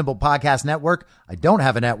same reasonable podcast network. I don't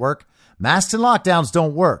have a network. Masks and lockdowns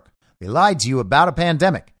don't work. They lied to you about a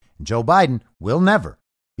pandemic, and Joe Biden will never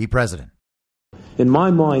be president. In my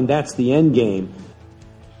mind, that's the end game.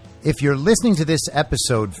 If you're listening to this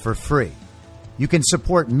episode for free, you can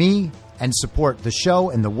support me and support the show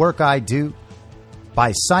and the work I do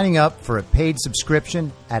by signing up for a paid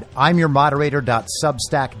subscription at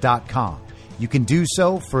imyourmoderator.substack.com. You can do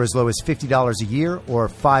so for as low as $50 a year or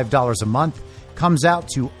 $5 a month. Comes out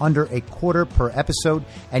to under $0.25 per episode,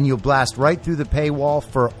 and you'll blast right through the paywall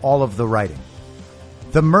for all of the writing.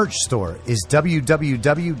 The merch store is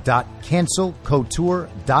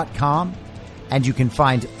www.cancelcouture.com, And you can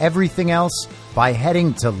find everything else by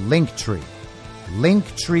heading to Linktree.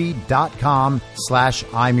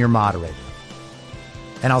 Linktree.com/I'm your moderator.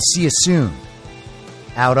 And I'll see you soon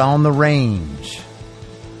out on the range.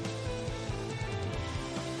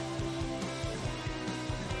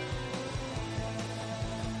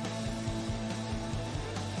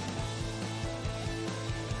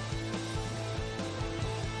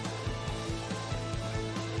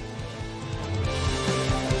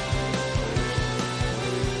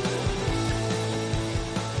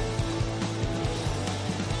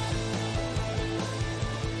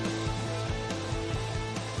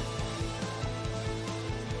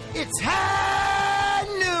 It's high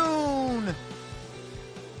noon.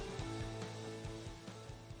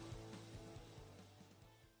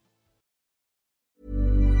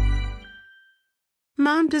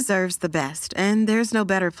 Mom deserves the best, and there's no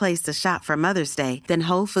better place to shop for Mother's Day than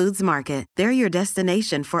Whole Foods Market. They're your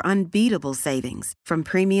destination for unbeatable savings, from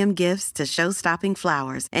premium gifts to show-stopping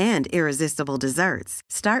flowers and irresistible desserts.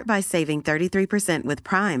 Start by saving 33% with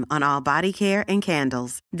Prime on all body care and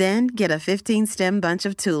candles. Then get a 15-stem bunch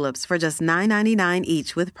of tulips for just $9.99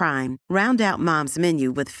 each with Prime. Round out Mom's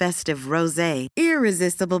menu with festive rosé,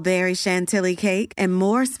 irresistible berry chantilly cake, and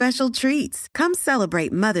more special treats. Come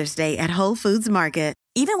celebrate Mother's Day at Whole Foods Market.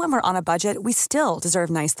 Even when we're on a budget, we still deserve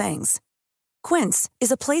nice things. Quince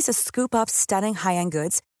is a place to scoop up stunning high-end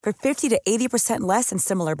goods for 50 to 80% less than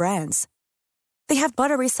similar brands. They have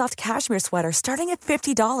buttery soft cashmere sweaters starting at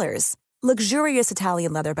 $50, luxurious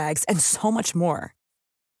Italian leather bags, and so much more.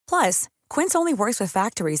 Plus, Quince only works with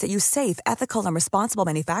factories that use safe, ethical, and responsible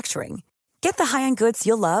manufacturing. Get the high-end goods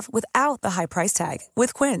you'll love without the high price tag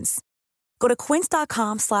with Quince. Go to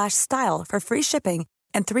quince.com/style for free shipping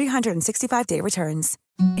and 365-day returns.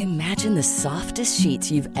 Imagine the softest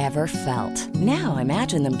sheets you've ever felt. Now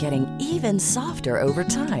imagine them getting even softer over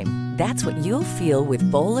time. That's what you'll feel with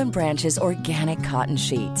Boll & Branch's organic cotton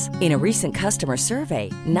sheets. In a recent customer survey,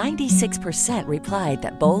 96% replied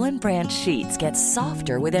that Boll & Branch sheets get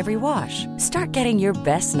softer with every wash. Start getting your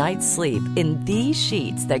best night's sleep in these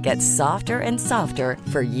sheets that get softer and softer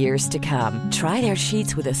for years to come. Try their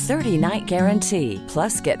sheets with a 30-night guarantee.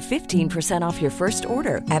 Plus, get 15% off your first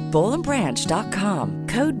order at bollandbranch.com.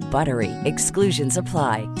 Code BUTTERY. Exclusions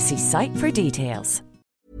apply. See site for details.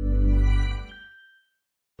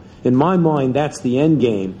 In my mind, that's the end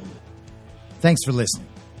game. Thanks for listening.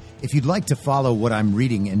 If you'd like to follow what I'm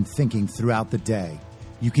reading and thinking throughout the day,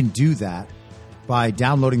 you can do that by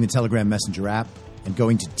downloading the Telegram Messenger app and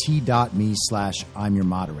going to t.me/I'm your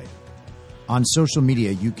moderator. On social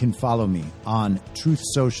media, you can follow me on Truth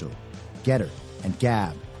Social, Getter, and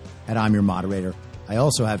Gab at I'm your moderator. I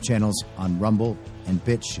also have channels on Rumble and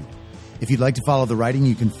BitChute. If you'd like to follow the writing,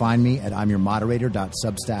 you can find me at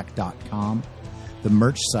imyourmoderator.substack.com. The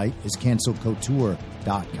merch site is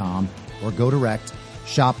cancelcouture.com, or go direct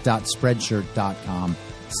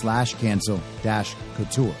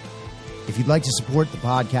shop.spreadshirt.com/cancel-couture. If you'd like to support the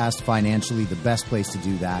podcast financially, the best place to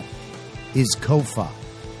do that is Ko-Fi.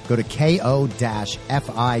 Go to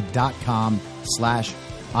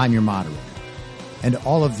ko-fi.com/I'm your moderator. And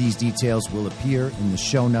all of these details will appear in the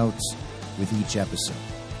show notes with each episode.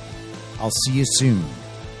 I'll see you soon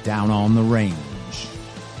down on the range.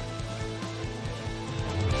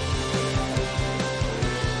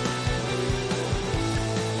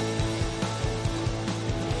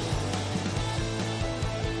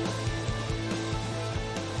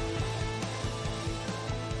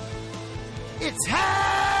 It's high!